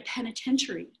in a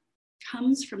penitentiary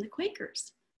comes from the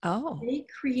Quakers. Oh. They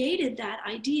created that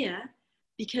idea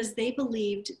because they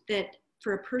believed that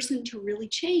for a person to really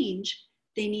change,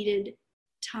 they needed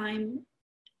time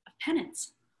of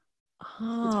penance.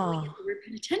 Oh. That's why we get the word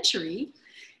penitentiary.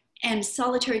 And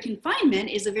solitary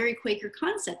confinement is a very Quaker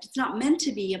concept. It's not meant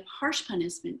to be a harsh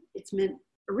punishment. It's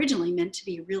originally meant to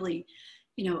be really,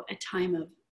 a time of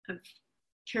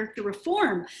character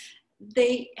reform.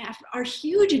 They are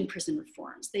huge in prison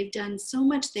reforms. They've done so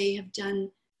much. They have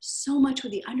done so much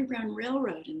with the Underground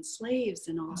Railroad and slaves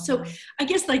and all. So I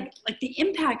guess like the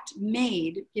impact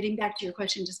made, getting back to your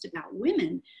question just about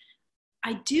women,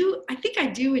 I think I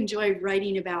do enjoy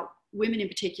writing about women in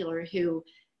particular who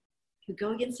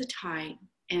go against the tide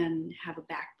and have a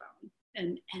backbone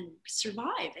and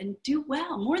survive and do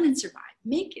well, more than survive,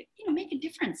 make a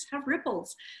difference, have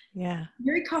ripples. Yeah.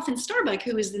 Mary Coffin Starbuck,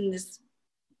 who is in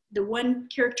the one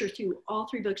character through all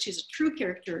three books, she's a true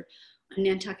character on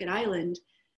Nantucket Island,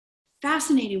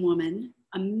 fascinating woman,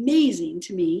 amazing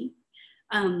to me.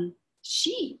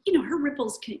 She, her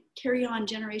ripples can carry on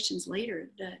generations later.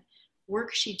 The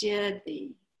work she did,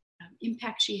 the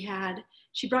impact she had.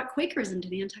 She brought Quakerism to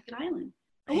Nantucket Island.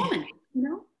 A woman,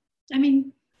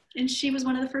 and she was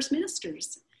one of the first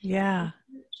ministers. Yeah.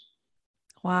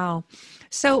 Wow.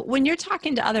 So when you're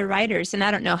talking to other writers, and I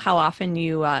don't know how often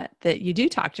that you do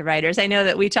talk to writers. I know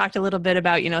that we talked a little bit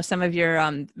about, some of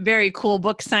your very cool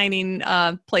book signing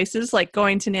places, like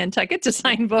going to Nantucket to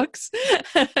sign books.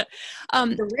 The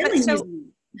Whaling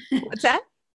Museum. What's that?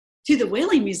 To the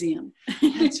Whaling Museum.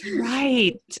 That's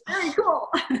right. Very cool.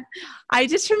 I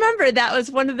just remember that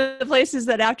was one of the places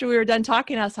that after we were done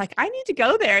talking, I was like, I need to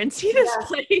go there and see this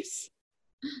place.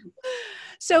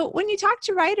 So when you talk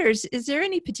to writers, is there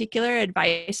any particular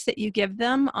advice that you give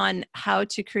them on how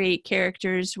to create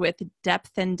characters with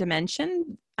depth and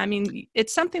dimension? I mean,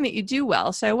 it's something that you do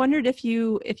well. So I wondered if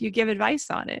you give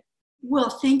advice on it. Well,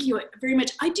 thank you very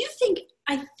much. I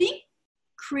think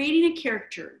creating a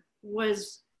character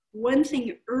was one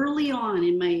thing early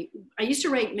on I used to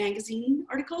write magazine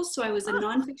articles. So I was a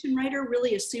nonfiction writer,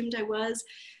 really assumed I was.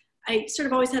 I sort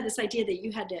of always had this idea that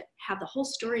you had to have the whole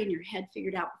story in your head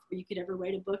figured out before you could ever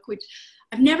write a book, which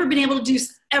I've never been able to do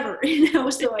ever,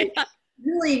 so I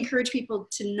really encourage people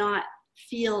to not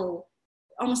feel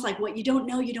almost like what you don't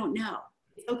know, you don't know.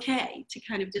 It's okay to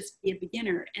kind of just be a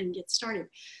beginner and get started.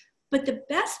 But the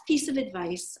best piece of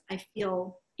advice I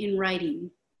feel in writing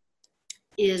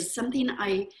is something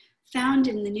I found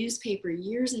in the newspaper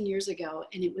years and years ago,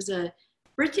 and it was a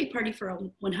birthday party for a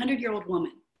 100-year-old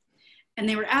woman. And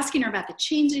they were asking her about the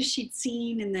changes she'd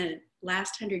seen in the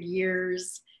last 100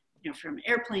 years, from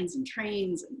airplanes and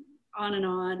trains and on and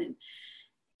on.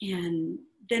 And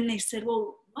then they said,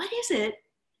 well, what is it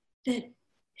that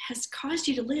has caused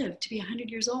you to live to be 100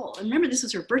 years old? And remember, this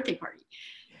was her birthday party.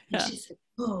 And she said,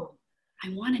 oh, I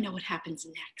want to know what happens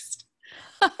next.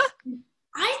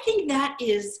 I think that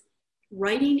is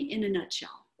writing in a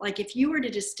nutshell. Like if you were to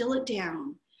distill it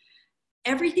down,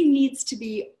 everything needs to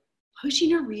be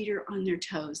pushing a reader on their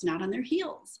toes, not on their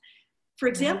heels. For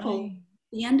example,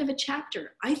 the end of a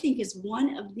chapter, I think, is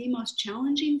one of the most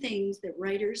challenging things that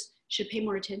writers should pay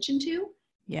more attention to.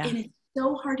 Yeah. And it's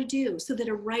so hard to do, so that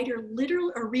a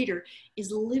reader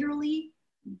is literally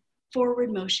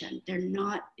forward motion.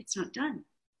 It's not done.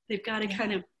 They've got to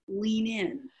kind of lean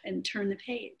in and turn the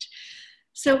page.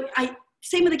 So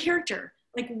same with a character,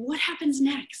 like what happens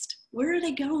next? Where are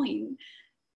they going?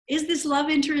 Is this love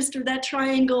interest or that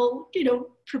triangle,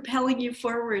 propelling you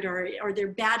forward, or their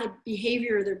bad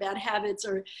behavior, or their bad habits,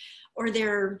 or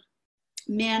their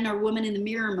man or woman in the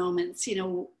mirror moments,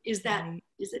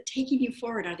 is it taking you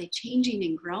forward? Are they changing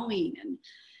and growing?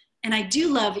 And I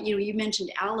do love, you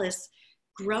mentioned Alice.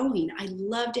 growing. I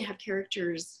love to have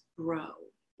characters grow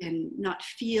and not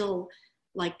feel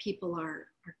like people are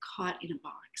caught in a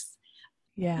box.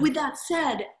 Yeah. With that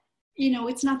said,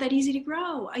 it's not that easy to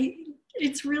grow.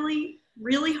 It's really,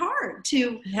 really hard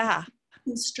to Yeah.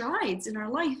 strides in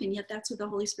our life, and yet that's what the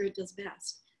Holy Spirit does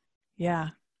best. Yeah.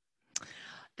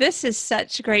 This is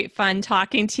such great fun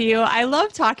talking to you. I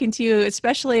love talking to you,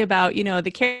 especially about,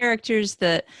 the characters,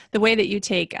 the way that you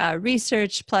take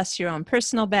research plus your own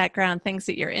personal background, things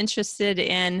that you're interested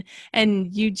in,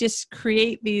 and you just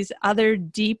create these other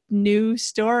deep new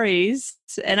stories.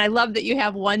 And I love that you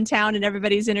have one town and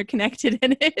everybody's interconnected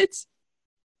in it.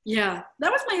 Yeah,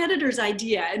 that was my editor's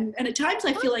idea. And at times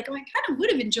I feel like, I kind of would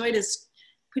have enjoyed us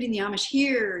putting the Amish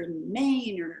here in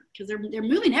Maine, or because they're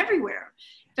moving everywhere.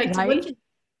 In fact, one thing,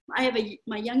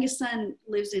 my youngest son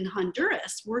lives in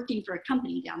Honduras working for a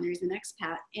company down there. He's an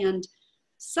expat. And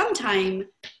sometime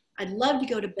I'd love to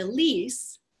go to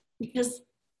Belize because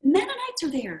Mennonites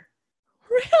are there.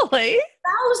 Really?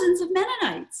 Thousands of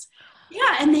Mennonites.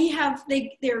 Yeah, and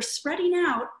they're spreading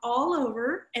out all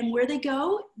over, and where they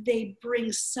go, they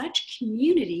bring such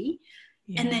community.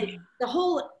 Yeah. And the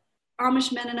whole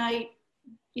Amish, Mennonite,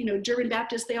 German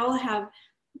Baptist, they all have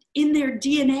in their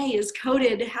DNA is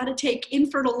coded how to take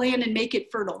infertile land and make it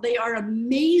fertile. They are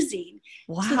amazing.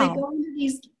 Wow. So they go into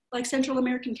these like Central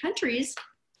American countries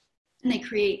and they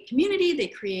create community, they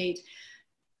create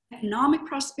economic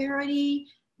prosperity.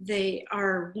 They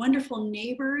are wonderful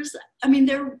neighbors. I mean,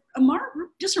 they're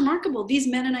just remarkable. These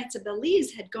Mennonites of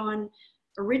Belize had gone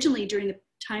originally during the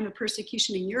time of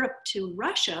persecution in Europe to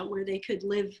Russia, where they could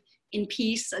live in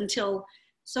peace until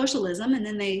socialism. And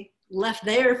then they left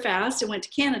there fast and went to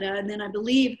Canada. And then I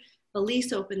believe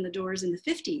Belize opened the doors in the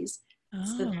 50s. Oh.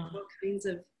 So there were all kinds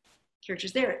of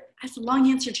characters there. That's a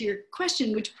long answer to your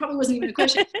question, which probably wasn't even a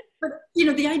question. But,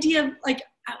 the idea of like,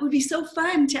 it would be so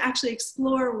fun to actually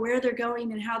explore where they're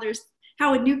going and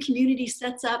how a new community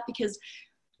sets up, because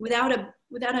without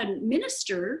a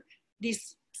minister,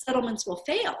 these settlements will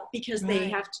fail because they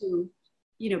have to,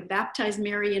 baptize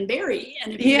Mary and bury.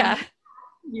 And if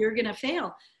you're going to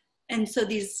fail. And so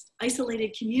these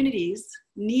isolated communities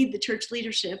need the church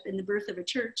leadership in the birth of a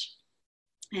church,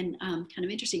 and kind of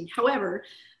interesting. However,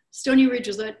 Stony Ridge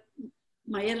was what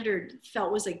my editor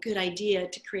felt was a good idea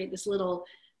to create this little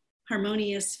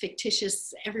harmonious,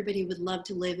 fictitious, everybody would love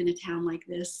to live in a town like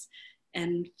this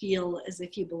and feel as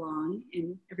if you belong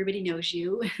and everybody knows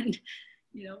you. And,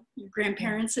 your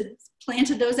grandparents had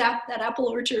planted that apple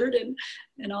orchard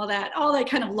and all that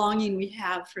kind of longing we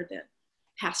have for the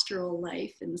pastoral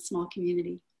life in the small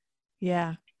community.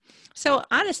 Yeah. So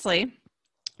honestly,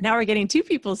 now we're getting two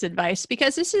people's advice,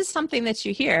 because this is something that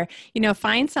you hear,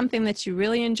 find something that you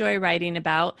really enjoy writing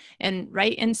about and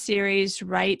write in series,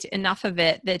 write enough of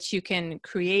it that you can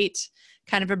create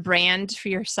kind of a brand for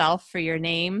yourself, for your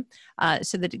name,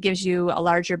 so that it gives you a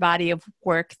larger body of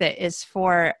work that is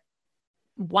for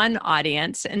one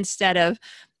audience instead of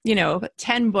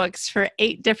 10 books for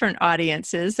 8 different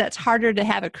audiences. That's harder to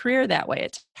have a career that way.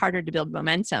 It's harder to build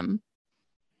momentum.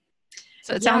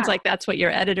 So it sounds like that's what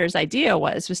your editor's idea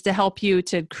was to help you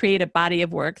to create a body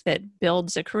of work that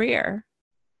builds a career.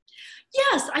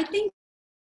 Yes, I think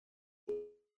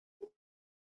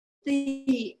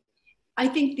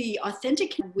the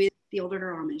authentic with the Old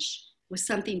Order Amish was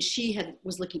something she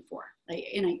was looking for.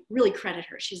 And I really credit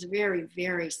her. She's a very,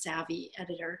 very savvy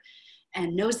editor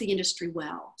and knows the industry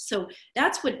well. So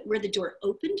that's where the door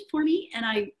opened for me. And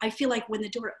I feel like when the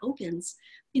door opens,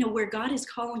 where God is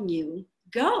calling you,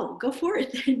 go for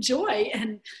it, enjoy,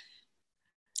 and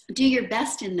do your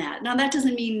best in that. Now, that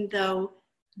doesn't mean, though,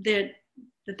 that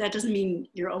doesn't mean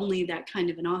you're only that kind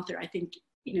of an author. I think,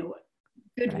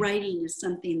 good writing is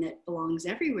something that belongs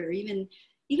everywhere, even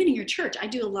in your church. I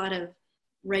do a lot of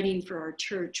writing for our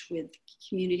church with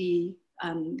community,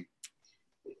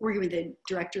 working with the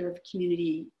director of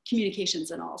community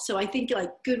communications and all. So I think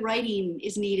like good writing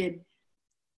is needed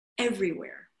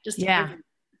everywhere. Everywhere.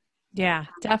 Yeah,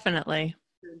 definitely.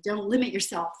 Don't limit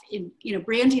yourself.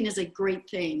 Branding is a great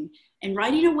thing, and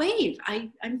riding a wave.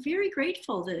 I'm very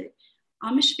grateful that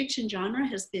Amish fiction genre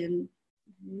has been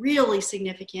really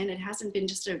significant. It hasn't been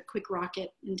just a quick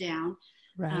rocket and down,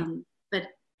 but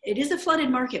it is a flooded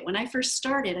market. When I first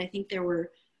started, I think there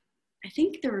were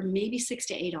maybe 6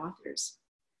 to 8 authors,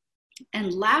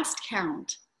 and last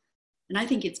count, and I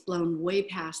think it's blown way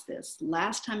past this.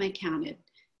 Last time I counted,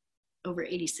 over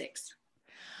 86.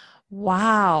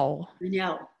 Wow. I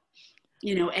know,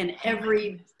 and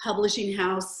every publishing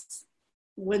house,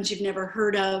 ones you've never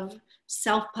heard of,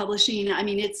 self-publishing. I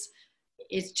mean,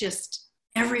 it's just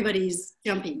everybody's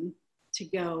jumping to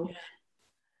go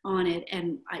on it.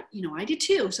 And I did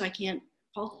too. So I can't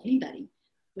fault anybody,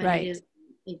 but Right. it is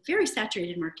a very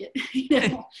saturated market. You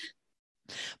know?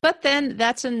 But then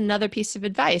that's another piece of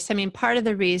advice. I mean, part of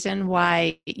the reason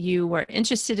why you were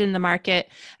interested in the market,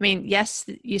 I mean, yes,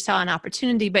 you saw an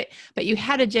opportunity, but you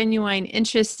had a genuine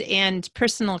interest and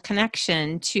personal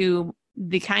connection to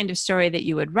the kind of story that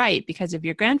you would write because of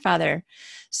your grandfather.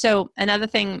 So another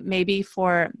thing maybe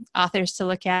for authors to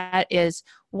look at is,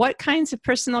 what kinds of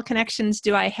personal connections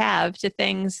do I have to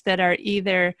things that are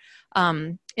either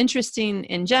interesting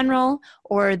in general,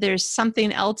 or there's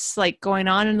something else like going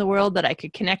on in the world that I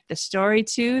could connect the story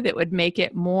to that would make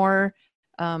it more,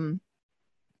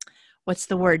 what's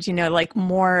the word, like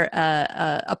more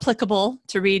applicable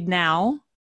to read now.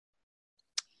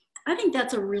 I think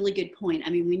that's a really good point. I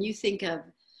mean, when you think of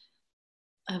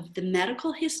the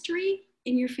medical history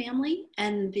in your family,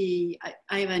 and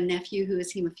I have a nephew who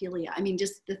has hemophilia. I mean,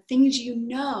 just the things you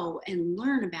know and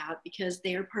learn about because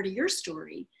they are part of your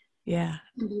story. Yeah.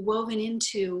 Can be woven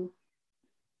into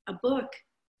a book,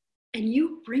 and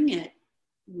you bring it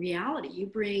reality. You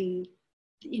bring,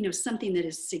 something that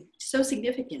is so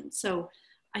significant. So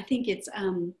I think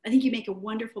I think you make a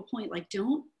wonderful point. Like,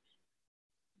 don't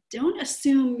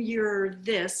assume you're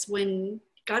this when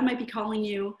God might be calling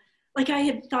you. Like, I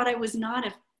had thought I was not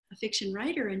a fiction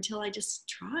writer until I just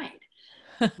tried.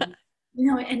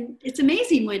 And it's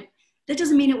amazing that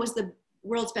doesn't mean it was the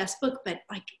world's best book, but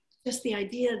like just the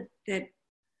idea that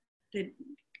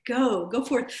go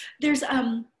forth. There's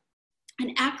an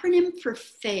acronym for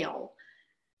FAIL,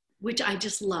 which I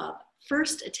just love.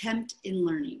 First attempt in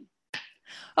learning.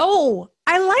 Oh,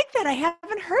 I like that. I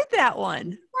haven't heard that one.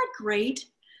 Isn't that great?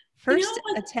 First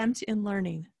attempt in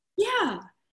learning. Yeah.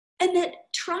 And that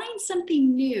trying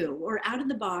something new or out of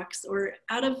the box or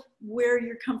out of where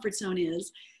your comfort zone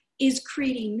is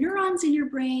creating neurons in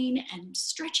your brain and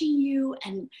stretching you,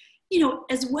 and,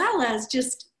 as well as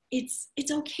just, it's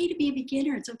okay to be a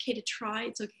beginner. It's okay to try.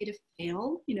 It's okay to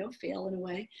fail, fail in a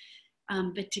way,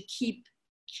 but to keep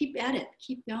at it,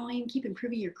 keep going, keep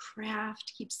improving your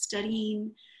craft, keep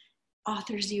studying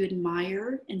authors you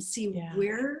admire and see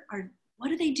what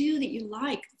do they do that you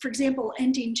like? For example,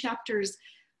 ending chapters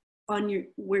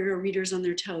where your reader's on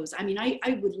their toes. I mean,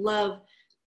 I would love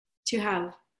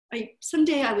to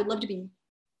someday I would love to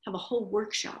have a whole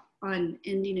workshop on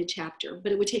ending a chapter,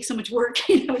 but it would take so much work,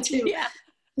 to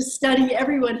study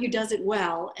everyone who does it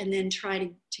well and then try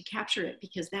to capture it,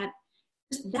 because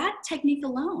that technique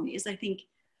alone is, I think,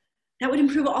 that would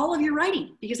improve all of your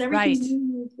writing, because everything's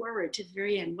moving forward to the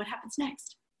very end. What happens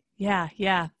next? Yeah.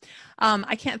 Yeah.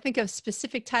 I can't think of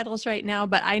specific titles right now,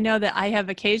 but I know that I have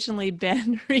occasionally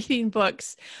been reading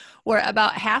books where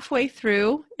about halfway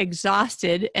through,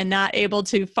 exhausted and not able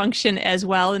to function as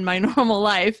well in my normal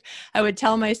life, I would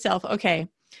tell myself, okay,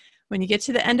 when you get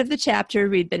to the end of the chapter,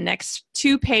 read the next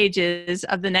 2 pages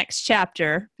of the next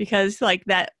chapter, because like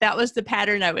that was the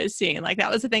pattern I was seeing. Like that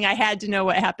was the thing, I had to know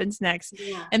what happens next.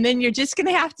 Yeah. And then you're just going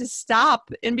to have to stop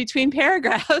in between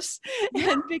paragraphs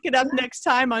and pick it up next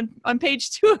time on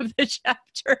page 2 of the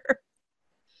chapter.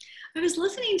 I was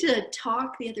listening to a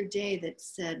talk the other day that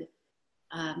said,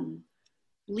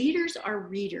 leaders are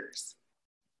readers,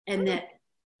 and that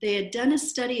they had done a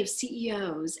study of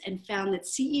CEOs and found that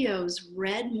CEOs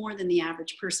read more than the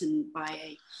average person by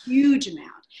a huge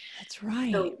amount. That's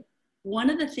right. So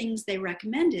one of the things they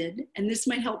recommended, and this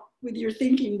might help with your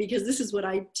thinking because this is what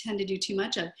I tend to do too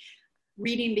much of,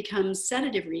 reading becomes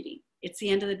sedative reading. It's the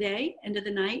end of the day, end of the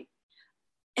night.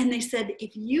 And they said,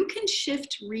 if you can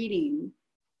shift reading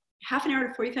half an hour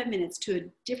to 45 minutes to a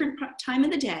different time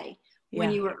of the day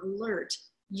when you are alert,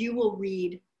 you will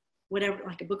read whatever,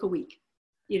 like a book a week.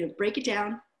 Break it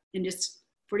down in just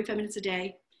 45 minutes a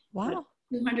day. Wow.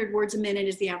 200 words a minute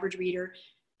is the average reader,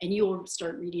 and you will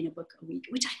start reading a book a week,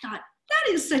 which I thought,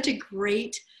 that is such a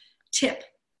great tip.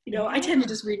 I tend to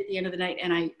just read at the end of the night,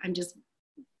 and I'm just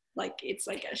like, it's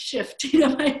like a shift,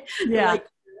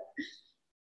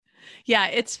 Yeah,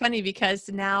 it's funny because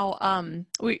now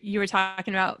you were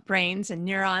talking about brains and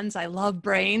neurons. I love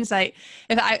brains. I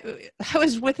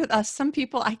was with some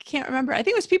people, I can't remember. I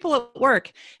think it was people at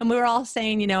work, and we were all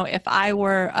saying, if I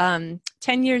were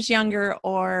 10 years younger,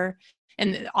 or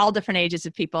and all different ages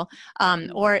of people,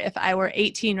 or if I were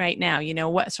 18 right now,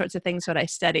 what sorts of things would I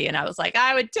study? And I was like,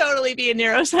 I would totally be a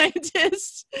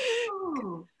neuroscientist.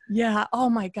 Oh. Yeah. Oh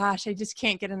my gosh. I just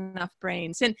can't get enough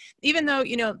brains. And even though,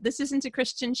 this isn't a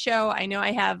Christian show, I know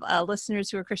I have listeners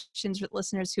who are Christians,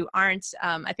 listeners who aren't.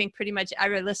 I think pretty much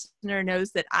every listener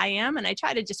knows that I am. And I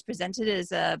try to just present it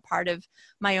as a part of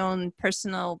my own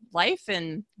personal life.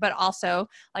 But also,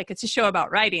 like, it's a show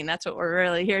about writing. That's what we're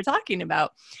really here talking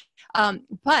about.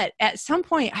 But at some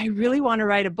point, I really want to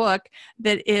write a book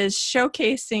that is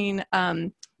showcasing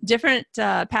different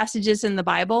passages in the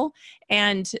Bible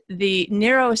and the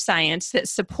neuroscience that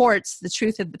supports the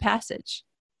truth of the passage.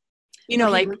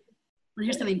 Okay, well,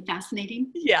 here's something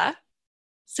fascinating. Yeah.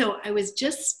 So I was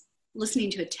just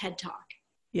listening to a TED Talk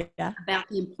about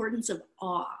the importance of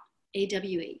awe,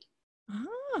 AWE.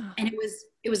 Ah. And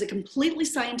it was a completely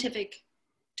scientific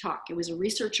talk. It was a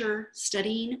researcher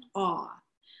studying awe.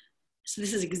 So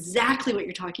this is exactly what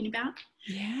you're talking about.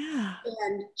 Yeah.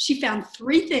 And she found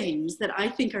 3 things that I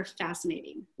think are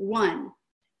fascinating. 1,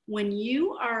 when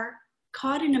you are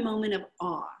caught in a moment of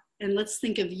awe, and let's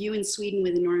think of you in Sweden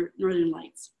with the Northern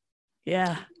Lights.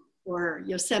 Yeah. Or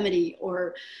Yosemite,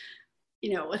 or,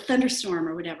 a thunderstorm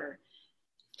or whatever.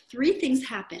 3 things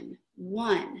happen.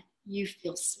 1, you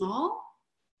feel small,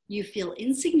 you feel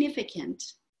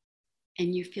insignificant,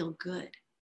 and you feel good.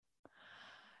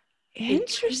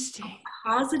 Interesting. A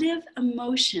positive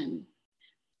emotion.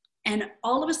 And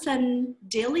all of a sudden,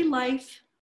 daily life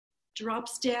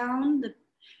drops down,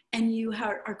 and you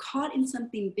are caught in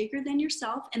something bigger than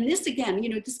yourself. And this, again,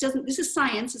 this is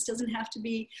science. This doesn't have to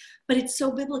be, but it's so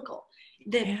biblical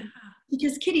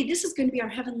because, Kitty, this is going to be our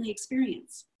heavenly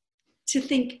experience. To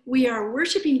think we are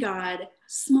worshiping God,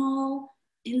 small,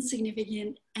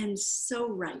 insignificant, and so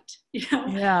right.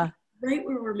 Right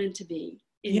where we're meant to be.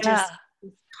 Just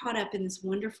caught up in this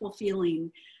wonderful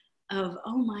feeling of,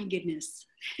 oh my goodness.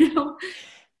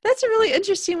 That's a really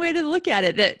interesting way to look at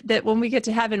it, that when we get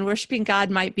to heaven, worshiping God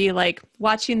might be like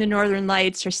watching the Northern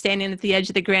Lights or standing at the edge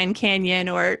of the Grand Canyon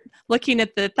or looking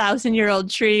at the 1,000-year-old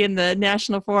tree in the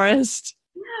National Forest.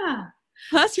 Yeah.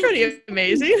 That's pretty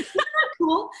amazing. Isn't that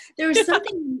cool? There was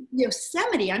something in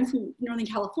Yosemite. I'm from Northern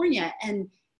California. And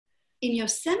in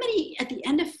Yosemite at the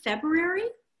end of February,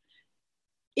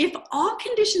 if all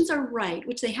conditions are right,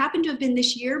 which they happen to have been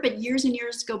this year, but years and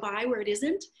years go by where it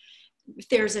isn't, if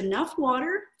there's enough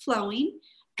water flowing,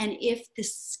 and if the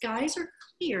skies are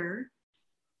clear,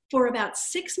 for about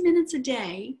 6 minutes a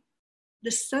day,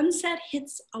 the sunset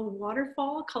hits a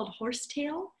waterfall called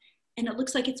Horsetail, and it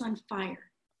looks like it's on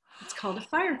fire. It's called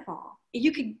a firefall.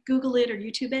 You could Google it or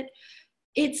YouTube it.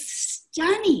 It's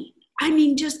stunning. I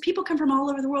mean, just people come from all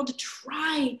over the world to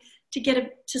try to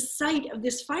get to sight of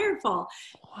this firefall.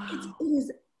 Wow. It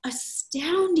is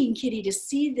astounding, Kitty, to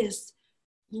see this.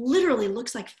 Literally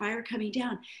looks like fire coming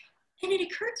down. And it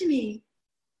occurred to me,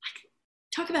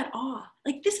 talk about awe.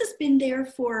 Like, this has been there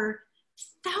for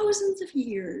thousands of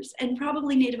years, and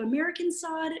probably Native Americans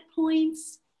saw it at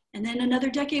points. And then another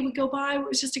decade would go by where it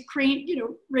was just a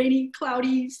rainy,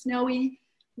 cloudy, snowy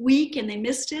week, and they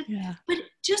missed it. Yeah. But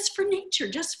just for nature,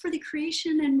 just for the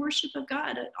creation and worship of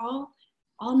God,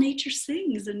 all nature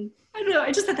sings. And I don't know,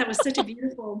 I just thought that was such a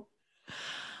beautiful.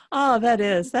 Oh,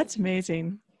 that's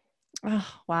amazing. Oh,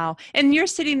 wow. And you're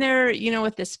sitting there,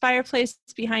 with this fireplace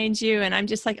behind you. And I'm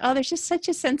just like, oh, there's just such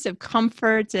a sense of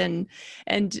comfort and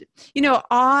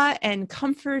awe and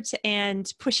comfort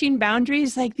and pushing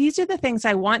boundaries. Like, these are the things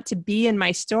I want to be in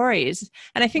my stories.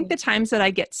 And I think the times that I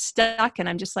get stuck and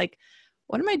I'm just like,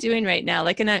 what am I doing right now?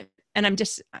 Like,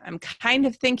 I'm kind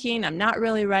of thinking, I'm not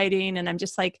really writing. And I'm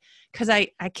just like, cause I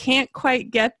can't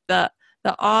quite get the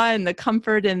awe and the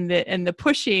comfort and the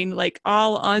pushing like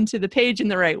all onto the page in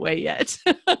the right way yet.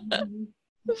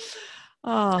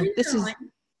 Oh,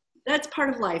 that's part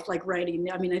of life, like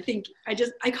writing. I mean, I think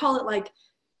I call it like,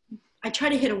 I try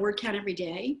to hit a word count every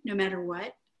day, no matter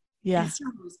what. Yeah. And it's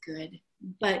not always good,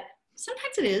 but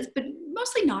sometimes it is, but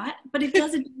mostly not, but it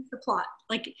does advance the plot.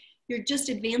 Like, you're just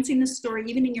advancing the story,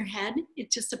 even in your head.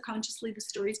 It's just subconsciously, the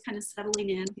story's kind of settling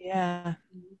in. Yeah.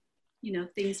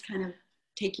 Things kind of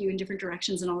take you in different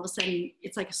directions, and all of a sudden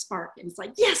it's like a spark, and it's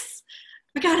like, yes,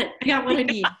 I got what I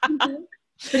need.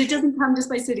 But it doesn't come just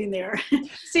by sitting there.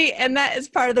 See, and that is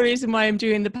part of the reason why I'm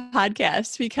doing the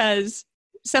podcast, because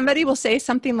somebody will say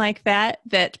something like that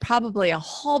probably a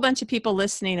whole bunch of people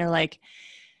listening are like,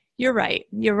 you're right.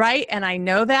 And I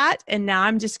know that. And now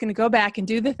I'm just going to go back and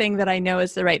do the thing that I know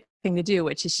is the right thing to do,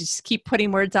 which is just keep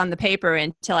putting words on the paper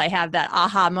until I have that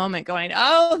aha moment going,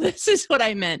 oh, this is what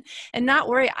I meant, and not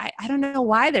worry. I don't know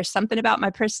why. There's something about my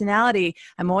personality.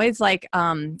 I'm always like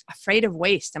afraid of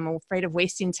waste. I'm afraid of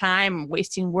wasting time,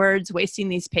 wasting words, wasting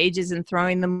these pages and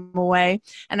throwing them away.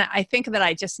 And I think that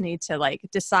I just need to like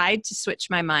decide to switch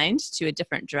my mind to a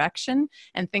different direction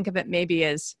and think of it maybe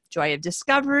as joy of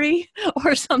discovery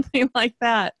or something like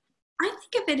that. I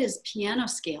think of it as piano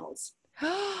scales.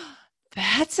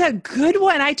 That's a good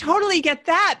one. I totally get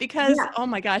that because, Yeah. oh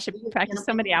my gosh, I practiced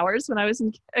so many hours when I was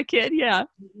a kid. Yeah.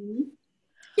 Mm-hmm.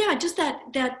 Yeah, just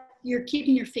that you're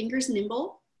keeping your fingers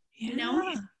nimble, Yeah. you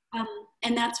know,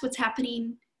 and that's what's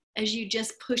happening as you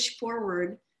just push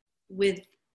forward with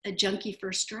a junky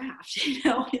first draft. You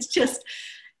know, it's just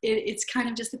it's kind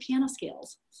of just the piano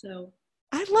scales. So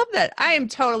I love that. I am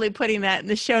totally putting that in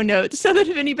the show notes so that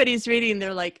if anybody's reading,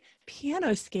 they're like,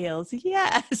 piano scales.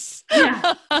 Yes.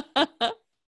 yeah,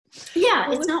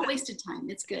 yeah, it's not wasted time.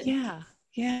 It's good. Yeah.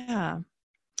 Yeah.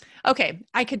 Okay.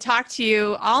 I could talk to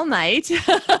you all night.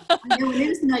 I know it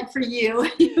is night for you.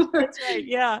 That's right.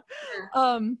 Yeah.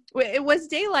 It was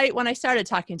daylight when I started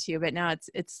talking to you, but now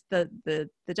it's the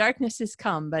darkness has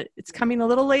come, but it's coming a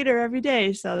little later every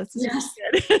day. So that's yes.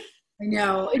 good. I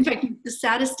know. In fact, the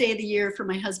saddest day of the year for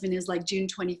my husband is like June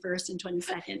 21st and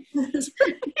 22nd. No,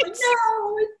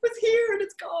 it was here and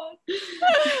it's gone.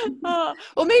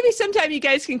 Well, maybe sometime you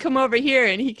guys can come over here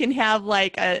and he can have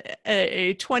like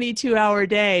a 22-hour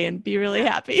day and be really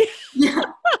happy. Yeah.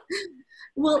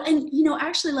 Well, and you know,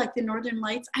 actually like the Northern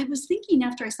Lights, I was thinking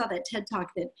after I saw that TED Talk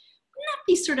that wouldn't that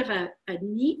be sort of a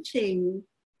neat thing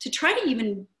to try to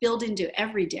even build into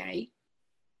every day?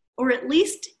 Or at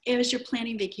least as you're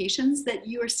planning vacations, that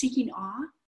you are seeking awe,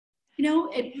 you know,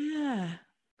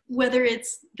 whether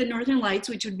it's the Northern Lights,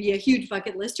 which would be a huge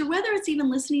bucket list, or whether it's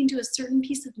even listening to a certain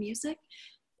piece of music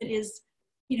that is,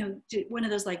 you know, one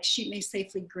of those like Sheep May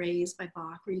Safely Graze by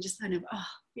Bach, where you just kind of,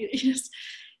 you're just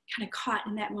kind of caught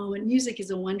in that moment. Music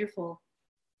is a wonderful,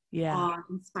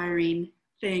 awe-inspiring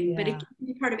thing, but it can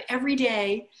be part of every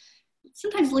day.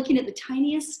 Sometimes looking at the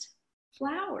tiniest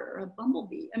flower or a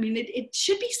bumblebee. I mean, it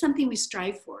should be something we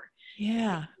strive for.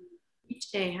 Yeah.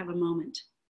 Each day have a moment.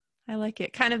 I like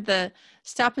it. Kind of the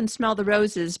stop and smell the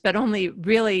roses, but only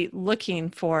really looking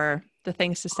for the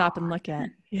things to stop and look at.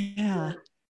 Yeah.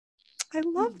 I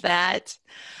love that.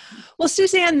 Well,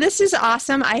 Suzanne, this is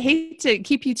awesome. I hate to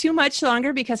keep you too much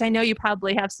longer because I know you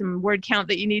probably have some word count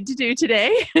that you need to do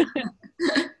today.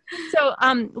 So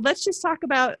let's just talk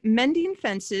about Mending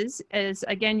Fences. As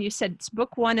again, you said it's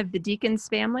book one of the Deakins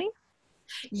family.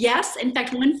 Yes. In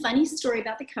fact, one funny story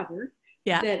about the cover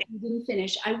that we didn't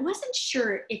finish. I wasn't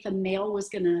sure if a male was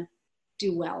going to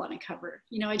do well on a cover.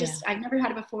 You know, I've never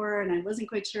had it before and I wasn't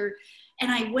quite sure.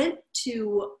 And I went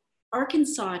to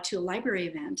Arkansas to a library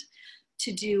event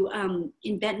to do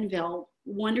in Bentonville,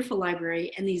 wonderful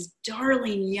library, and these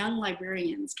darling young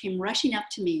librarians came rushing up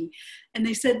to me and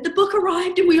they said, the book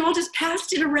arrived and we all just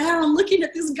passed it around looking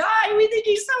at this guy. We think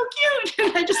he's so cute.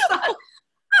 And I just thought,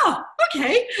 oh,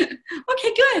 okay,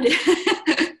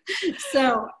 good.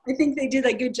 So I think they did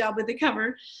a good job with the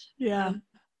cover. Yeah.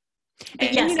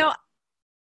 And you know,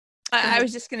 I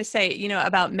was just going to say, you know,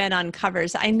 about men on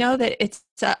covers. I know that it's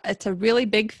a really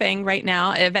big thing right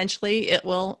now. Eventually it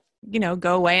will, you know,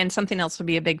 go away and something else will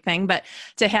be a big thing, but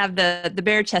to have the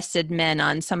bare-chested men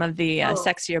on some of the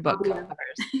sexier book covers.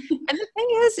 And the thing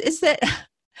is that,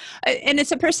 and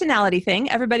it's a personality thing.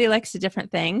 Everybody likes a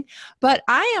different thing, but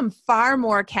I am far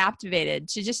more captivated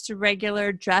to just a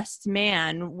regular dressed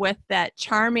man with that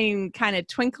charming kind of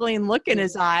twinkling look in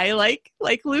his eye, like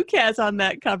Luke has on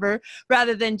that cover,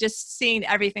 rather than just seeing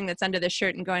everything that's under the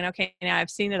shirt and going, okay, now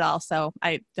I've seen it all, so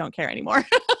I don't care anymore.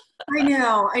 I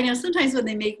know. Sometimes when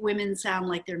they make women sound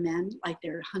like they're men, like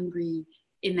they're hungry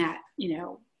in that, you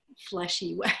know,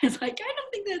 fleshy way. It's like, I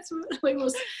don't think that's the way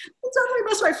most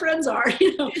of my friends are,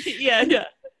 you know. Yeah.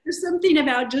 There's something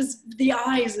about just the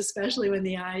eyes, especially when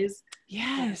the eyes.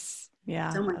 Yes.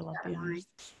 Yeah. So much I love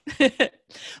the eyes.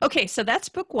 Okay. So that's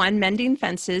book one, Mending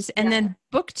Fences. And then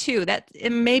book two, that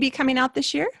it may be coming out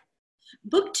this year.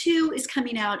 Book two is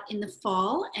coming out in the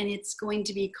fall and it's going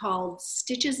to be called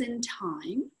Stitches in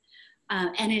Time.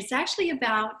 And it's actually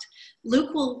about,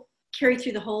 Luke will carry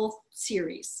through the whole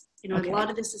series. You know, a lot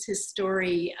of this is his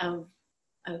story of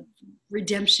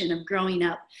redemption, of growing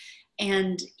up.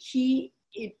 And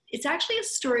it's actually a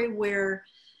story where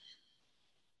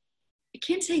I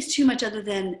can't say too much other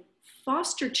than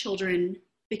foster children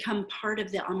become part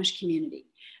of the Amish community.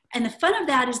 And the fun of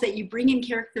that is that you bring in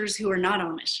characters who are not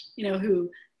Amish, you know, who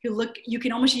look, you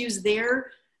can almost use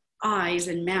their eyes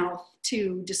and mouth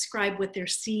to describe what they're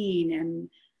seeing.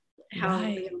 how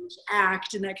Right. they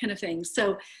act and that kind of thing.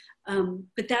 So,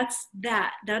 but that's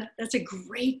a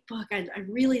great book. I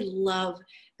really love,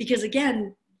 because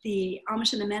again, the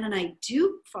Amish and the Mennonite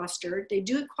do foster. They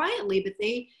do it quietly, but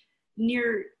they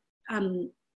near, I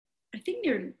think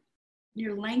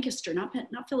near Lancaster, not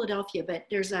Philadelphia, but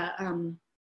there's a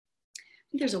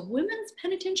women's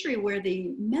penitentiary where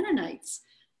the Mennonites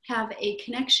have a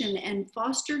connection and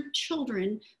foster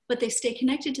children, but they stay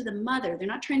connected to the mother. They're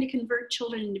not trying to convert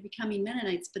children into becoming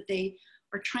Mennonites, but they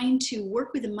are trying to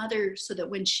work with the mother so that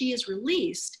when she is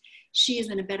released, she is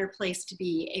in a better place to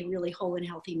be a really whole and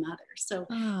healthy mother. So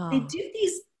they Oh, do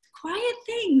these quiet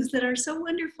things that are so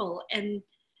wonderful. And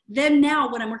then now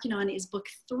what I'm working on is book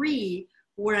 3,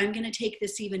 where I'm going to take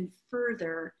this even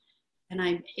further.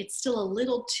 And it's still a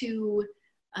little too,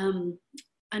 I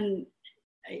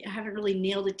haven't really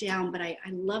nailed it down, but I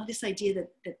love this idea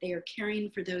that they are caring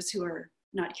for those who are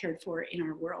not cared for in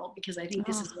our world, because I think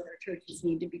this is what our churches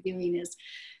need to be doing, is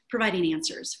providing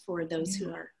answers for those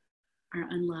who are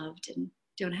unloved and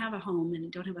don't have a home and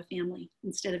don't have a family,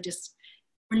 instead of just,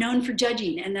 we're known for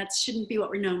judging, and that shouldn't be what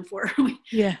we're known for.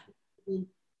 yeah. We're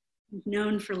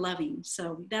known for loving.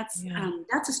 So that's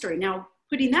a story. Now,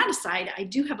 putting that aside, I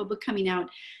do have a book coming out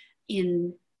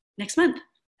in next month.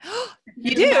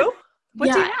 You do?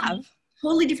 What do you Yeah, have?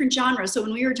 totally different genre. So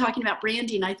when we were talking about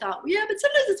branding, I thought, yeah, but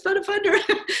sometimes it's fun to go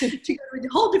with a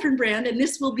whole different brand. And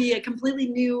this will be a completely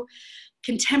new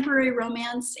contemporary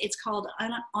romance. It's called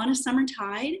On a Summer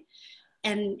Tide,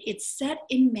 and it's set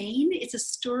in Maine. It's a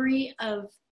story of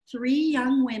 3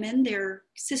 young women. They're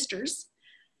sisters.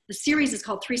 The series is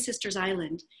called Three Sisters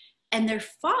Island. And their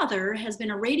father has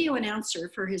been a radio announcer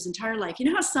for his entire life. You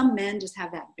know how some men just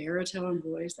have that baritone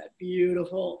voice, that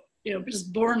beautiful,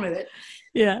 just born with it.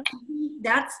 Yeah.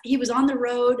 He was on the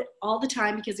road all the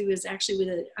time because he was actually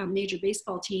with a major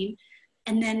baseball team,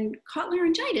 and then caught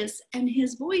laryngitis, and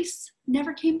his voice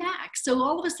never came back. So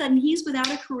all of a sudden he's without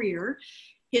a career.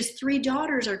 His 3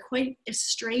 daughters are quite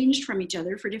estranged from each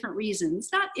other for different reasons,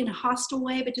 not in a hostile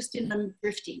way, but just in a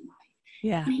drifting way.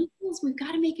 Yeah. And he feels, we've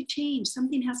got to make a change.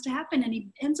 Something has to happen. And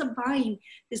he ends up buying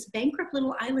this bankrupt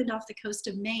little island off the coast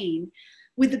of Maine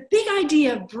with the big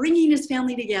idea of bringing his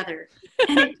family together.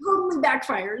 And it totally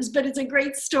backfires, but it's a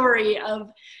great story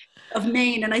of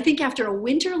Maine. And I think after a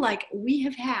winter like we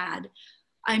have had,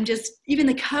 even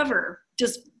the cover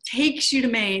just takes you to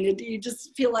Maine. And you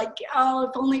just feel like, oh,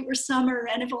 if only it were summer,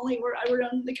 and if only I were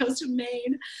on the coast of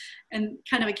Maine, and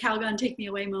kind of a Calgon take me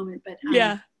away moment. But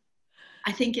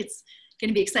I think it's going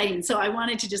to be exciting. So I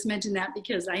wanted to just mention that,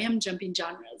 because I am jumping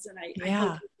genres, and I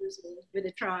hope others will give it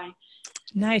a try.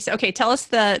 Nice. Okay. Tell us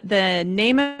the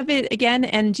name of it again.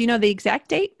 And do you know the exact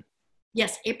date?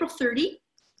 Yes, April 30,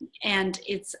 and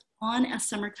it's On a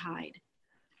Summer Tide.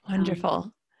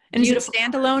 Wonderful. And is it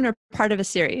standalone or part of a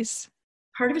series?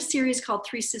 Part of a series called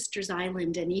Three Sisters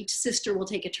Island, and each sister will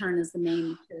take a turn as the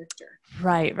main character.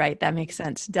 Right. That makes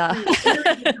sense. Duh.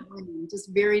 Just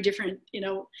very different,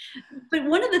 But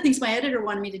one of the things my editor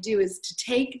wanted me to do is to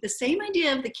take the same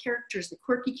idea of the characters, the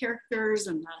quirky characters,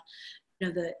 and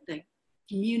the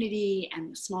community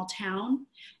and the small town,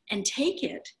 and take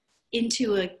it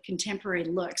into a contemporary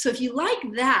look. So if you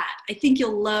like that, I think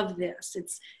you'll love this.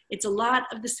 It's a lot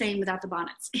of the same without the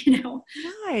bonnets,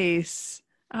 Nice.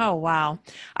 Oh, wow.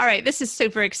 All right. This is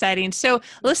super exciting. So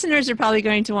listeners are probably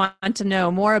going to want to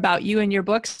know more about you and your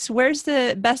books. Where's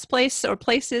the best place or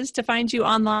places to find you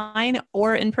online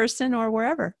or in person or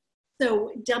wherever?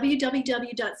 So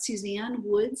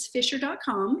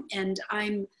www.suzannewoodsfisher.com. And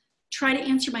I'm trying to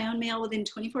answer my own mail within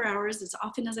 24 hours as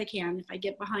often as I can. If I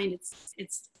get behind,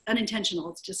 it's unintentional.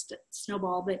 It's just a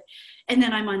snowball. And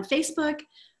then I'm on Facebook,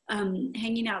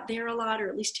 hanging out there a lot, or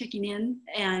at least checking in,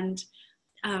 and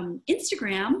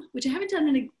Instagram, which I haven't done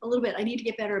in a little bit. I need to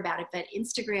get better about it, but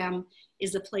Instagram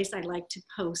is a place I like to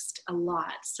post a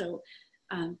lot. So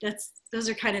those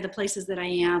are kind of the places that I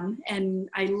am, and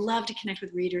I love to connect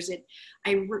with readers.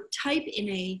 I type in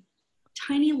a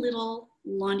tiny little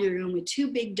laundry room with 2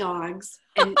 big dogs,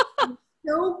 and it's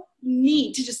so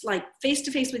neat to just like face to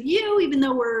face with you, even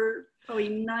though we're probably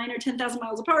 9,000 or 10,000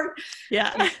 miles apart.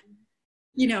 Yeah. And,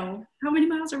 how many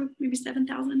miles are we? Maybe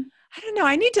 7,000. I don't know.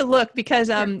 I need to look, because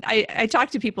I talk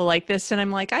to people like this, and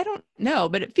I'm like, I don't know,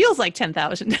 but it feels like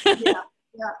 10,000. Yeah.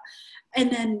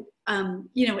 And then,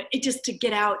 it just to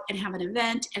get out and have an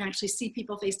event and actually see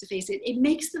people face to face, it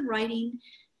makes the writing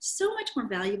so much more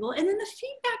valuable. And then the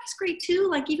feedback is great too.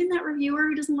 Like even that reviewer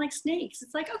who doesn't like snakes,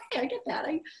 it's like, okay, I get that.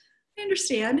 I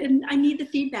understand. And I need the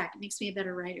feedback. It makes me a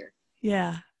better writer.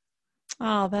 Yeah.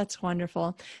 Oh, that's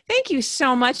wonderful. Thank you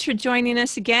so much for joining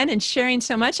us again and sharing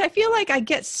so much. I feel like I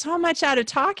get so much out of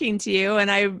talking to you,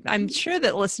 and I'm sure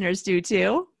that listeners do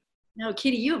too. No,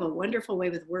 Kitty, you have a wonderful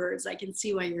way with words. I can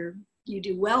see why you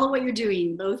do well at what you're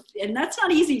doing, both, and that's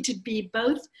not easy to be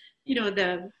both,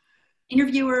 the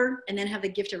interviewer and then have the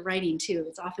gift of writing too.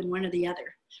 It's often one or the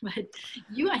other, but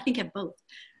you, I think, have both.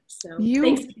 So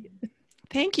thanks.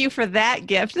 Thank you for that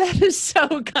gift. That is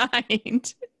so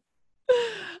kind.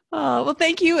 Oh, well,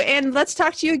 thank you. And let's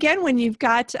talk to you again when you've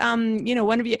got,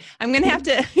 one of you. I'm going to have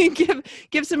to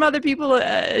give some other people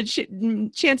a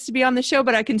chance to be on the show,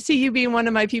 but I can see you being one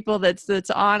of my people that's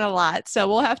on a lot. So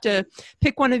we'll have to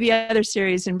pick one of the other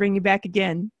series and bring you back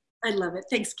again. I love it.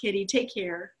 Thanks, Kitty. Take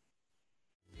care.